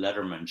the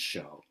Letterman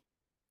show,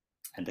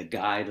 and the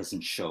guy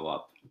doesn't show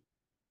up,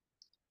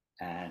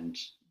 and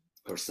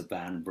of course the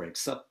band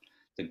breaks up.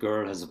 The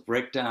girl has a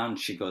breakdown.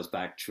 She goes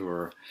back to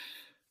her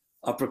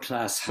upper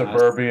class house,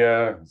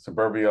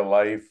 suburbia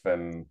life,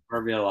 and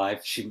suburbia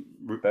life.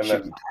 then She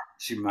the,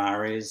 she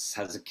marries,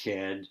 has a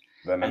kid,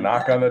 then a and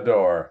knock on the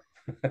door.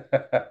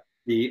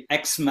 the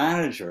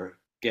ex-manager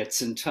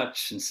gets in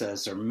touch and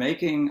says they're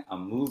making a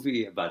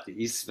movie about the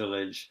East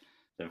Village.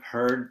 They've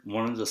heard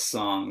one of the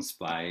songs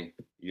by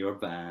your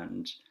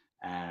band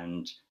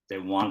and they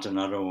want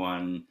another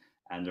one,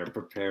 and they're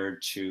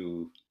prepared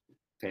to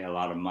pay a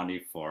lot of money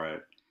for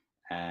it.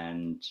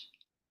 And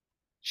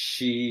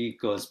she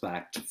goes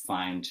back to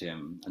find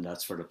him, and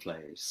that's where the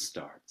play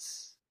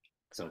starts.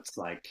 So it's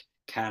like,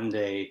 can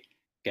they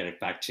get it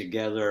back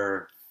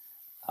together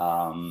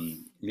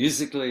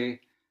musically,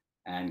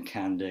 and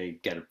can they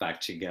get it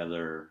back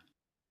together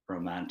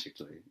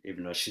romantically,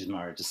 even though she's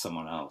married to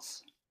someone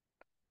else?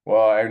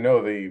 Well, I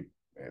know the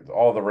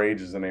All the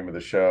Rage is the name of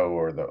the show,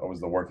 or the it was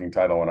the working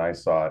title when I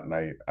saw it, and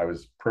I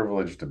was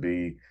privileged to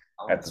be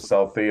Oh, at the that's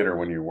Cell Theater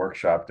when you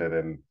workshopped it,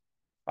 and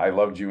I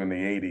loved you in the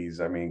 '80s.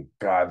 I mean,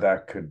 God,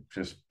 that could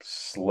just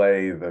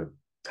slay the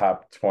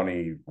top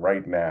 20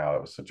 right now.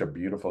 It was such a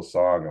beautiful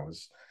song.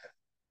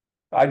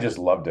 I just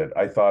loved it.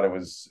 I thought it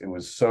was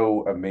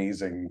so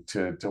amazing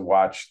to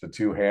watch the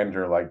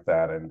two-hander like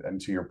that.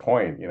 And to your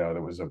point,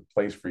 there was a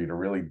place for you to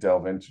really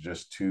delve into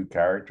just two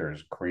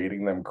characters,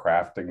 creating them,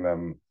 crafting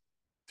them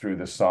through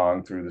the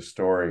song, through the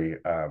story.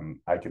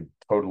 I could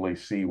totally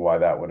see why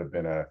that would have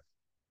been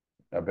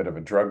a bit of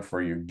a drug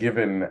for you,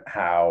 given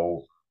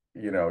how,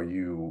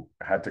 you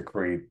had to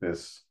create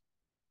this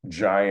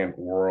giant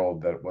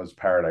world that was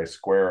Paradise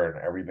Square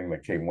and everything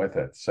that came with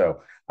it.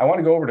 So I want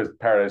to go over to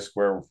Paradise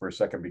Square for a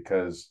second,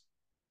 because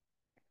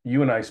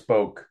you and I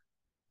spoke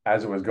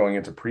as it was going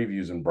into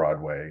previews in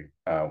Broadway.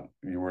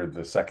 You were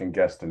the second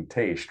guest in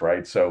Taste,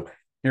 right? So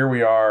here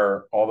we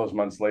are, all those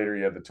months later.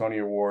 You had the Tony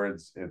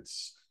Awards.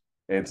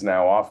 It's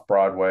now off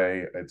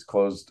Broadway. It's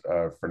closed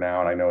for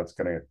now, and I know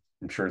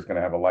I'm sure it's gonna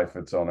have a life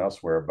of its own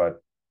elsewhere.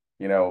 But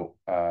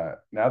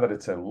now that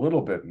it's a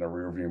little bit in the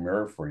rearview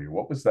mirror for you,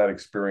 what was that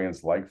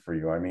experience like for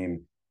you? I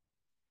mean,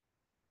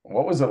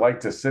 what was it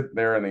like to sit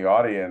there in the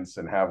audience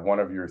and have one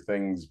of your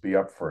things be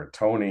up for a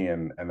Tony,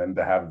 and then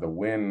to have the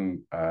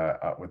win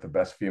with the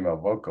best female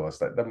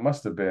vocalist? That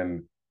must have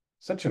been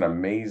such an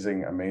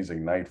amazing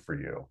night for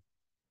you.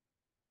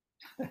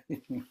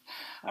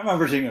 I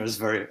remember thinking it was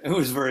very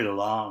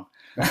long.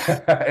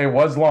 It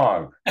was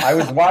long. I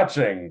was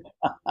watching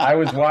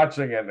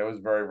it, and it was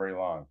very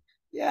long.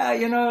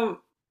 Yeah,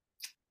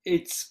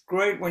 it's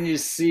great when you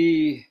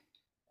see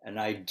an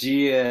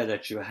idea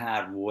that you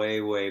had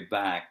way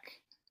back,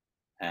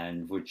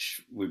 and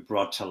which we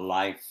brought to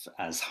life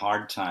as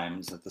Hard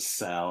Times at the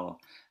Cell,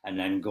 and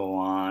then go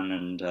on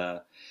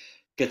and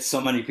get so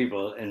many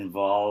people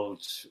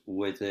involved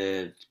with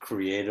it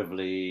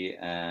creatively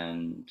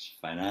and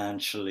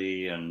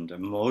financially and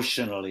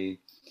emotionally.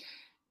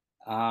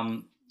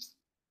 Um,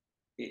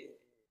 it,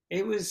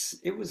 it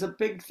was a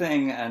big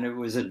thing, and it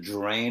was a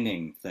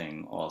draining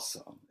thing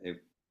also.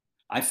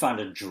 I found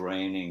it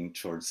draining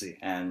towards the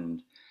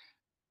end,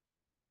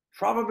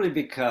 probably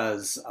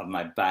because of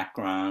my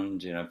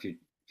background. If you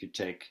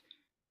take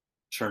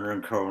Turner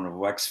and Kirwan of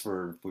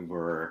Wexford, we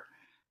were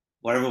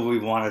whatever we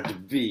wanted to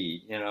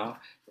be.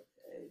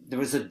 There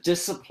was a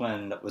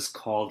discipline that was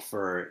called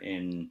for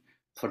in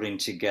putting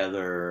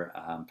together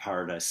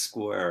Paradise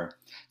Square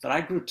that I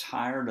grew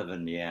tired of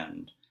in the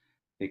end,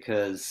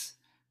 because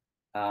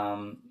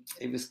um,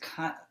 it was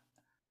kind.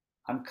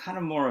 I'm kind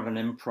of more of an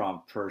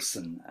improv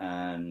person,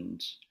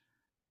 and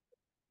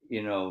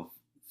you know,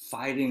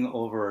 fighting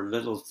over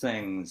little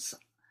things.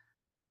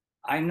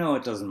 I know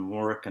it doesn't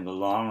work in the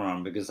long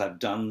run because I've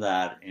done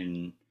that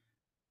in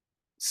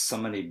so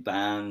many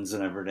bands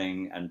and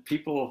everything, and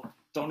people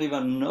don't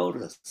even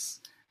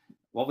notice.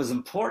 What was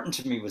important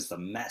to me was the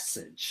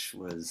message,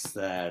 was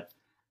that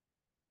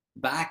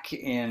back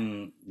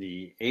in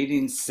the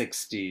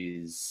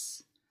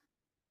 1860s,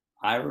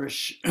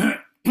 Irish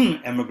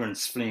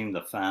immigrants fleeing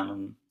the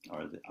famine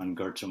or the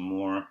Ungurta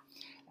Moor,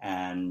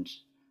 and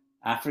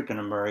African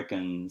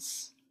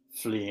Americans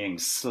fleeing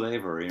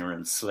slavery or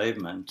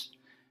enslavement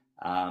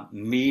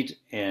meet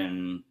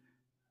in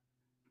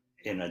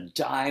a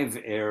dive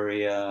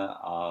area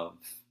of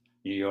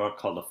New York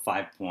called the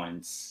Five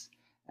Points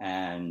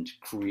and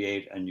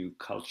create a new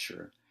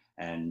culture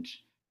and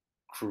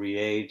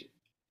create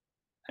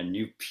a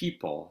new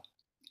people.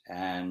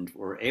 And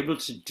we're able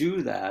to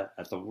do that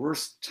at the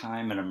worst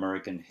time in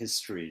American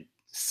history,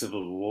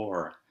 Civil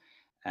War.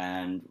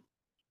 And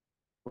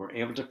we're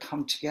able to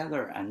come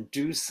together and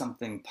do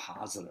something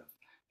positive.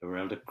 We're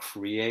able to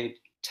create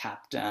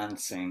tap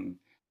dancing,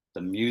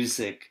 the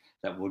music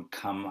that would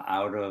come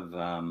out of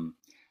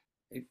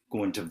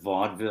going to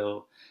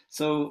vaudeville.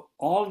 So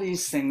all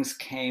these things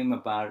came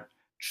about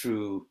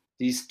through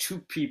these two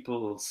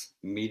peoples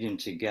meeting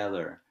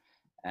together.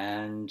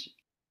 And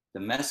the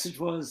message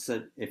was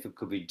that if it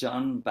could be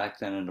done back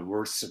then in the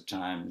worst of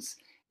times,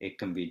 it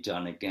can be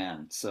done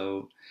again.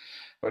 So,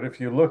 But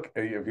if you looked,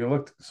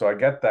 so I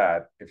get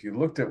that. If you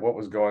looked at what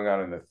was going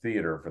on in the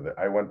theater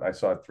for I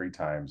saw it 3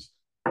 times,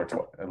 or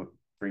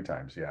 3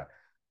 times, yeah.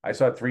 I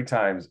saw it 3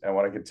 times, and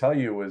what I could tell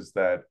you was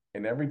that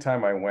in every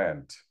time I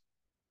went,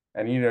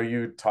 and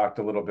you talked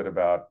a little bit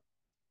about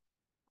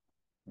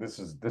this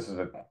is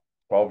a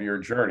 12-year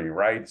journey,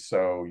 right?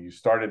 So you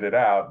started it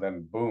out,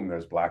 then boom,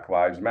 there's Black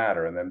Lives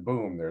Matter, and then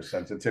boom, there's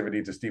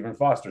sensitivity to Stephen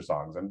Foster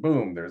songs, and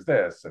boom, there's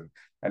this,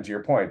 and to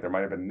your point, there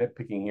might have been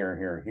nitpicking here and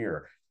here and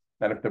here.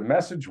 And if the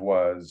message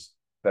was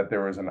that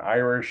there was an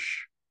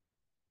Irish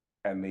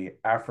and the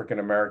African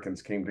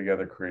Americans came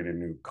together, created a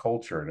new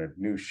culture and a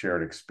new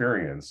shared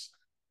experience,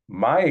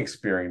 my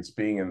experience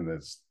being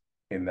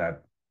in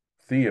that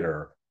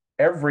theater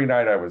every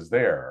night I was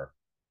there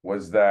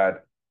was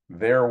that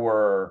there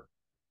were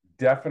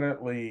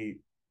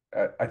definitely,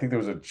 I think there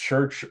was a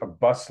church, a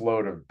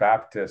busload of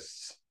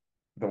Baptists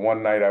the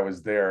one night I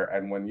was there.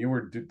 And when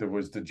there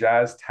was the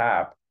jazz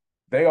tap,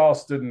 they all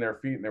stood in their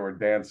feet and they were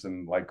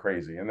dancing like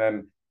crazy. And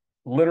then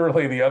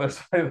literally the other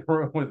side of the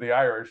room was the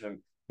Irish, and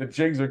the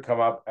jigs would come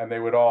up and they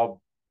would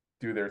all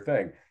do their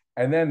thing.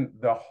 And then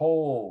the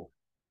whole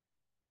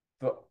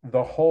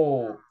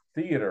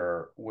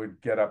theater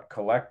would get up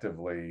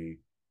collectively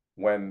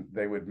when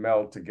they would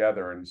meld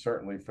together, and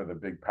certainly for the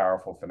big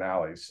powerful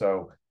finale.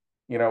 So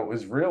it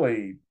was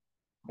really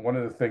one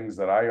of the things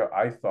that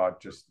I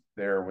thought just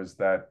there was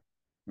that,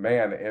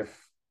 man,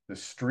 if the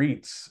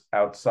streets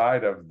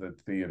outside of the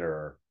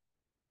theater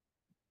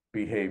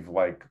behave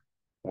like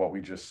what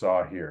we just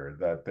saw here,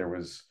 that there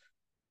was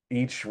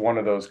each one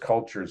of those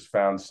cultures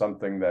found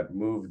something that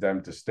moved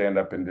them to stand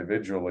up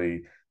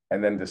individually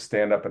and then to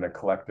stand up in a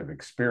collective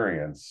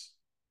experience.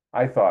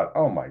 I thought,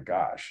 oh my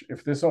gosh,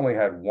 if this only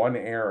had one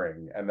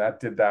airing and that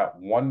did that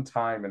one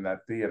time in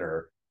that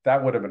theater,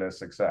 that would have been a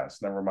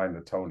success. Never mind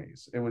the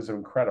Tonys. It was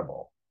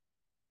incredible.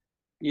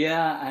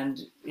 yeah, and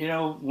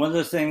one of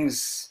the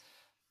things,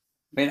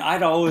 I mean,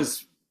 I'd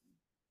always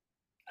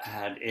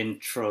had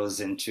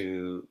intros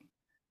into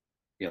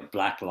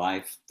Black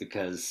life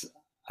because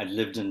I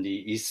lived in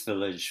the East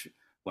Village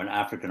when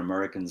African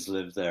Americans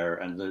lived there,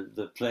 and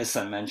the place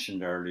I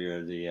mentioned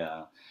earlier,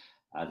 the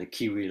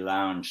Kiwi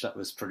Lounge, that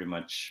was pretty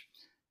much,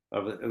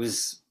 it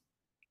was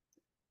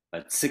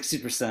about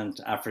 60%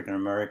 African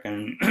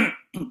American,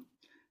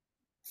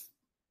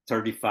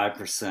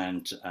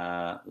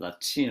 35%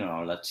 Latino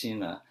or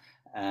Latina,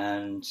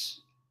 and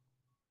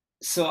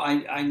so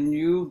I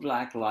knew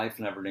Black life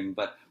and everything,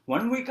 but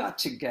when we got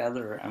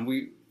together and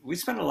we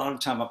spent a lot of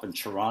time up in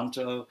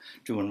Toronto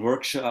doing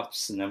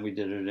workshops, and then we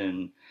did it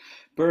in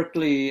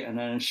Berkeley, and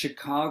then in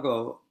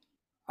Chicago.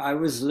 I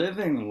was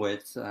living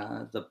with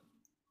the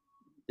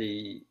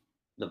the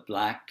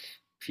Black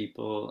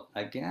people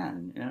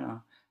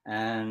again,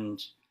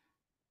 and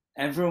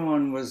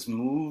everyone was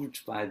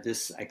moved by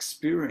this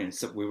experience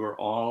that we were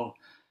all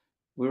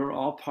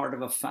part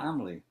of a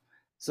family.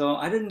 So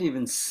I didn't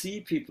even see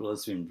people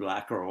as being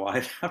black or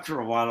white. After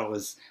a while, it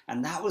was,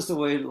 and that was the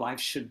way life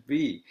should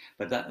be.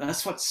 But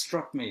that's what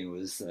struck me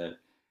was that,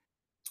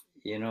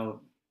 you know,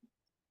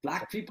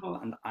 black people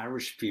and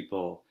Irish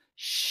people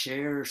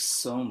share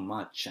so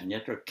much, and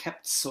yet they're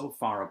kept so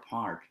far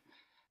apart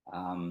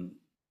um,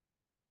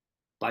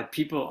 by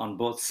people on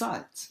both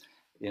sides,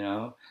 you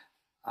know.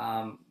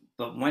 Um,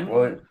 but when,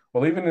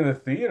 Well, even in the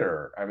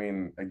theater, I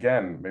mean,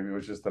 again, maybe it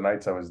was just the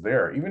nights I was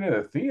there. Even in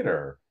the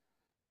theater,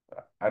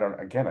 I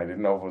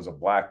didn't know if it was a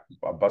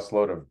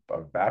busload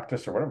of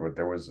Baptists or whatever, but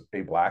there was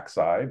a black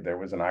side, there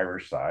was an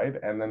Irish side,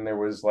 and then there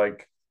was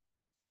like,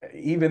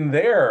 even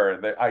there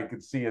that I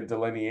could see a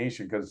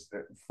delineation because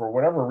for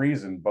whatever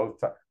reason, well,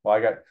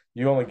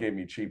 you only gave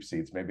me cheap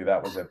seats. Maybe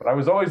that was it, but I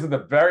was always in the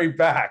very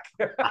back.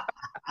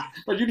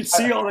 but you can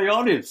see all the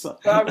audience.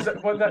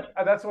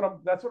 That's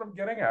what I'm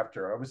getting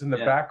after. I was in the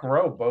Yeah. back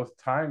row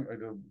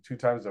the 2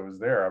 times I was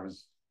there. I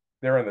was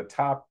there in the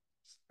top.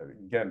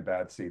 Again,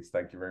 bad seats.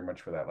 Thank you very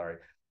much for that, Larry.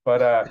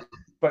 But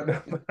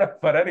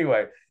but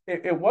anyway,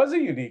 it was a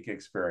unique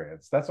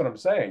experience. That's what I'm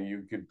saying.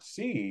 You could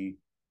see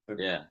the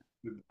Yeah.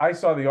 I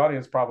saw the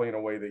audience probably in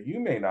a way that you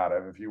may not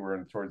have if you were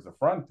in towards the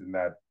front, in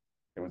that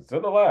it was to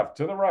the left,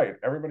 to the right,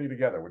 everybody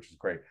together, which is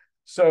great.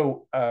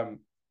 So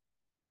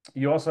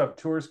you also have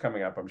tours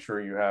coming up. I'm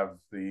sure you have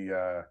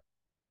the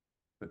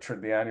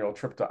annual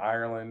trip to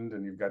Ireland,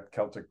 and you've got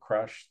Celtic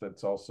Crush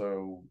that's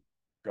also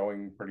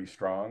going pretty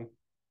strong.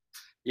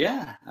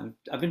 Yeah,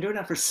 I've been doing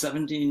that for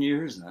 17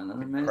 years now. That's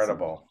amazing.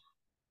 Incredible.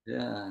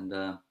 Yeah, and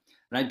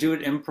I do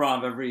it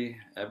improv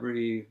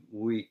every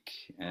week,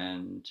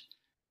 and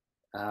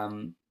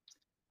um,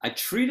 I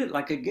treat it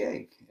like a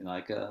gig,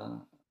 like a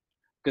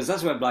because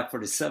that's what Black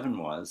 47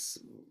 was.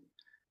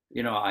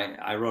 You know,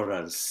 I wrote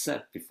out a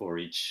set before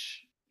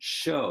each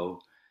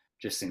show,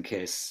 just in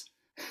case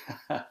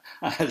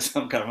I had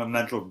some kind of a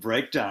mental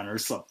breakdown or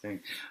something.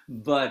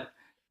 But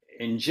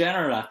in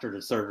general, after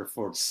the third or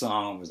fourth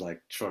song, it was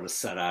like try to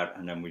set out,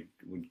 and then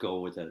we'd go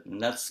with it, and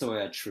that's the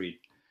way I treat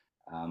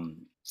um,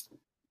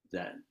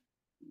 that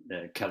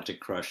the Celtic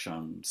Crush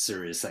on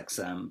Sirius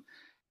XM.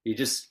 You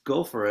just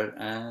go for it,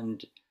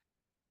 and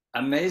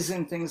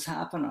amazing things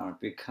happen on it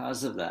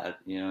because of that.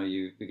 You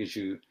know, because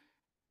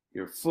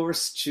you're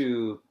forced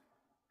to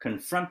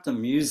confront the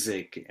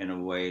music in a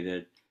way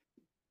that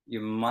you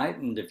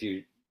mightn't if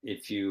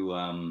you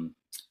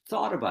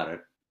thought about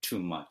it too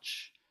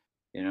much.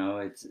 You know,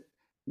 it's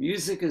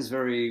music is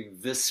very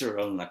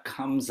visceral and it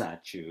comes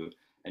at you,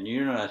 and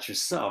you know that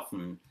yourself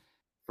from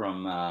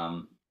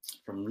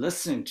from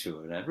listening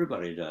to it.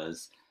 Everybody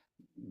does,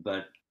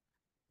 but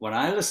when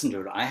I listen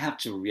to it, I have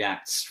to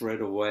react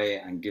straight away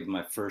and give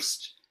my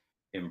first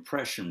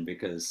impression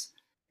because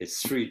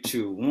it's three,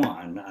 two,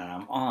 one, and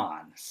I'm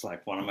on. It's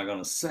like, what am I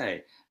going to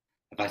say?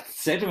 If I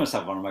say to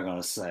myself, what am I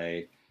going to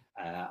say?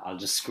 I'll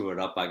just screw it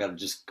up. I got to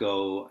just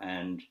go.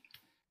 And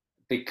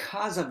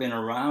because I've been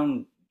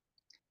around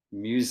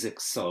music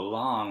so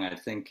long, I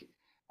think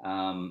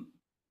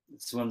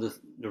it's one of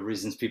the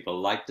reasons people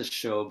like the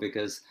show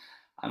because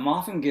I'm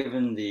often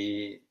given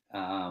the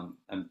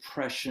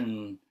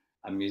impression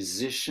a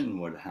musician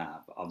would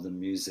have of the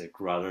music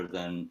rather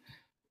than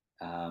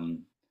um,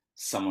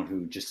 someone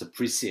who just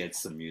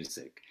appreciates the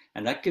music.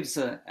 And that gives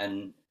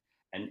an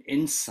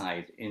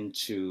insight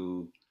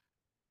into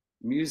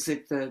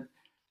music that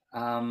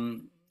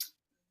um,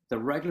 the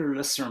regular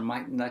listener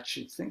mightn't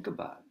actually think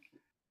about.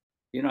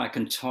 You know, I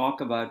can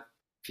talk about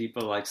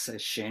people like, say,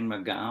 Shane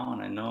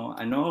MacGowan. I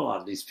know a lot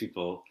of these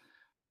people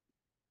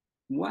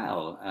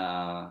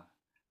well,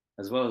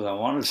 as well as I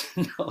wanted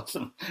to know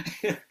them.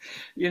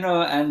 You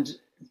know, and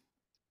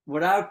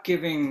without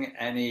giving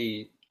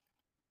any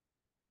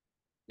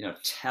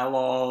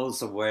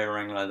tell-alls or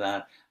wearing like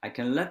that, I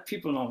can let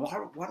people know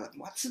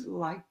what's it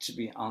like to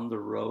be on the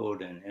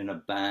road and in a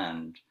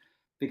band,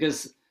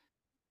 because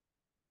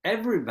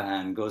every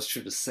band goes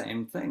through the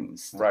same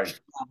things: the Right.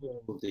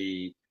 travel,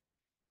 the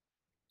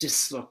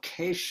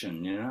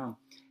dislocation.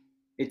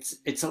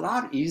 It's a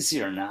lot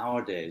easier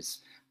nowadays.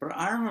 But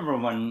I remember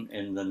when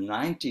in the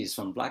 90s,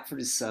 when Black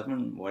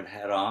 47 would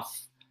head off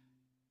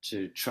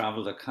to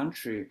travel the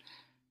country,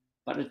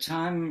 by the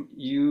time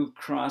you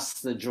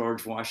crossed the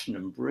George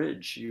Washington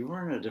Bridge, you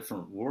were in a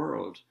different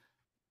world.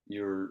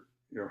 Your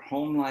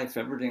home life,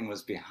 everything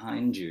was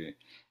behind you,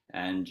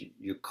 and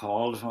you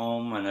called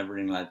home and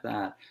everything like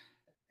that.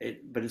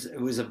 It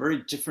was a very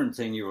different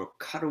thing. You were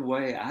cut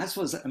away, as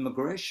was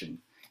immigration.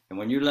 And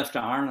when you left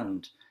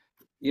Ireland,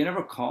 you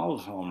never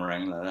called home or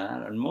anything like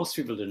that. And most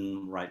people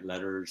didn't write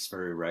letters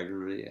very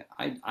regularly.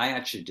 I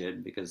actually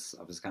did because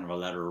I was kind of a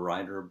letter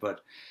writer.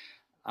 But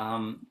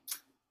um,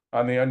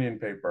 On the onion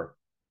paper.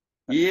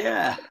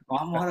 yeah,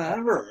 on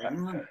whatever.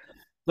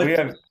 we But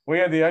had we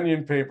had the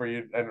onion paper,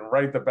 and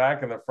write the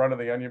back and the front of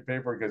the onion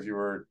paper because you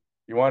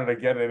wanted to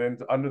get it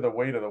into under the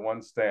weight of the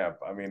one stamp.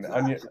 I mean,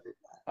 exactly.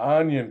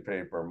 onion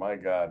paper, my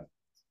God.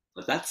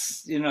 But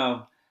that's,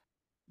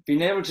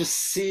 being able to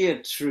see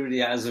it through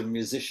the eyes of a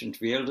musician, to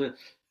be able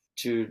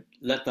to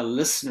let the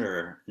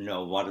listener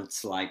know what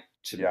it's like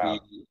to Yeah,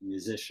 be a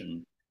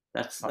musician.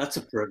 That's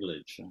a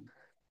privilege.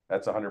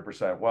 that's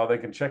 100%. Well, they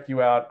can check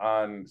you out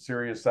on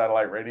Sirius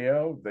Satellite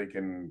Radio. They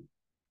can.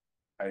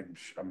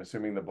 I'm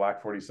assuming the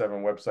Black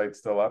 47 website's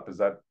still up. Is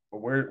that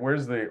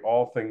where's the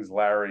All Things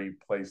Larry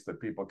place that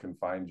people can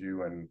find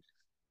you and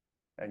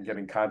get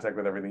in contact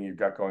with everything you've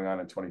got going on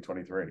in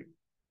 2023?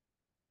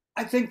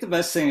 I think the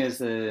best thing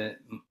is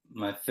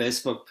my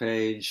Facebook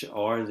page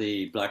or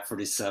the Black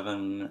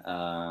 47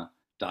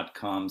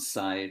 .com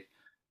site,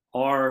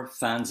 or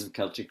Fans of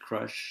Celtic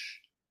Crush,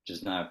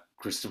 just now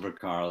Christopher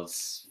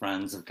Carl's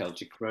Fans of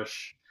Celtic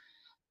Crush.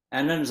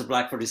 And then there's a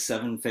Black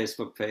 47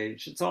 Facebook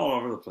page. It's all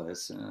over the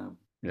place.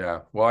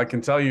 Yeah. Well, I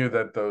can tell you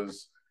that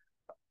those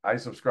I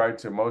subscribe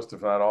to most,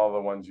 if not all,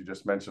 the ones you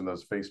just mentioned,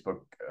 those Facebook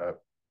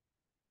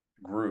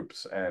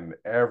groups, and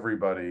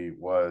everybody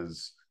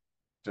was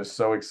just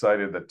so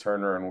excited that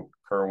Turner and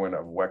Kirwan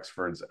of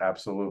Wexford's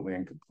absolutely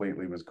and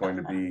completely was going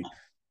to be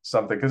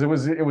something, because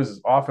it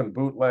was often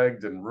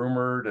bootlegged and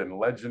rumored and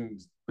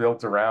legends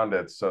built around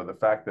it. So the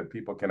fact that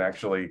people can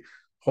actually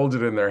hold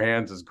it in their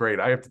hands is great.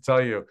 I have to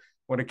tell you,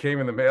 when it came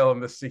in the mail in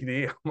the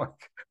CD, I'm like,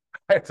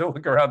 I had to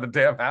look around the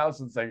damn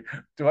house and say,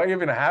 do I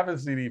even have a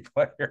CD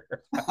player?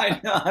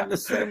 I know, I'm the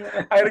same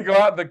way. I had to go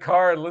out in the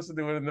car and listen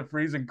to it in the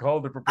freezing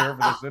cold to prepare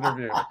for this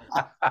interview.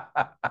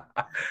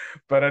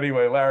 But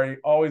anyway, Larry,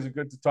 always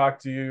good to talk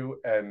to you,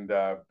 and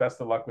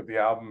best of luck with the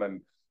album,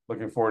 and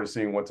looking forward to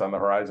seeing what's on the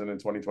horizon in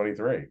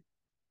 2023.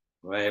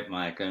 Right,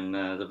 Mike, and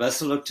the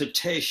best of luck to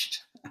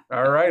Taste.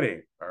 All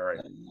righty. All right.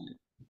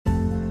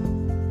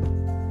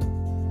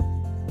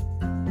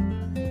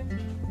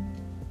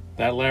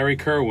 That Larry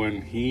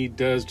Kirwan, he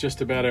does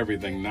just about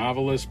everything.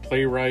 Novelist,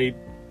 playwright,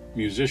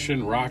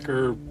 musician,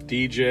 rocker,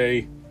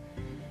 DJ.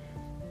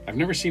 I've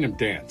never seen him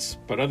dance,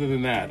 but other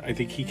than that, I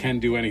think he can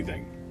do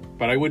anything.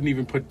 But I wouldn't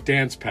even put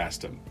dance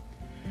past him.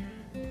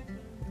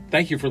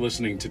 Thank you for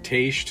listening to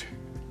Taste.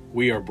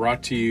 We are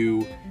brought to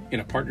you in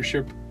a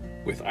partnership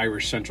with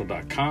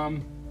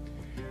irishcentral.com.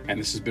 And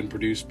this has been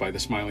produced by The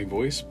Smiling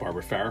Voice,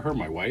 Barbara Farraher,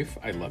 my wife.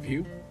 I love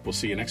you. We'll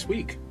see you next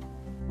week.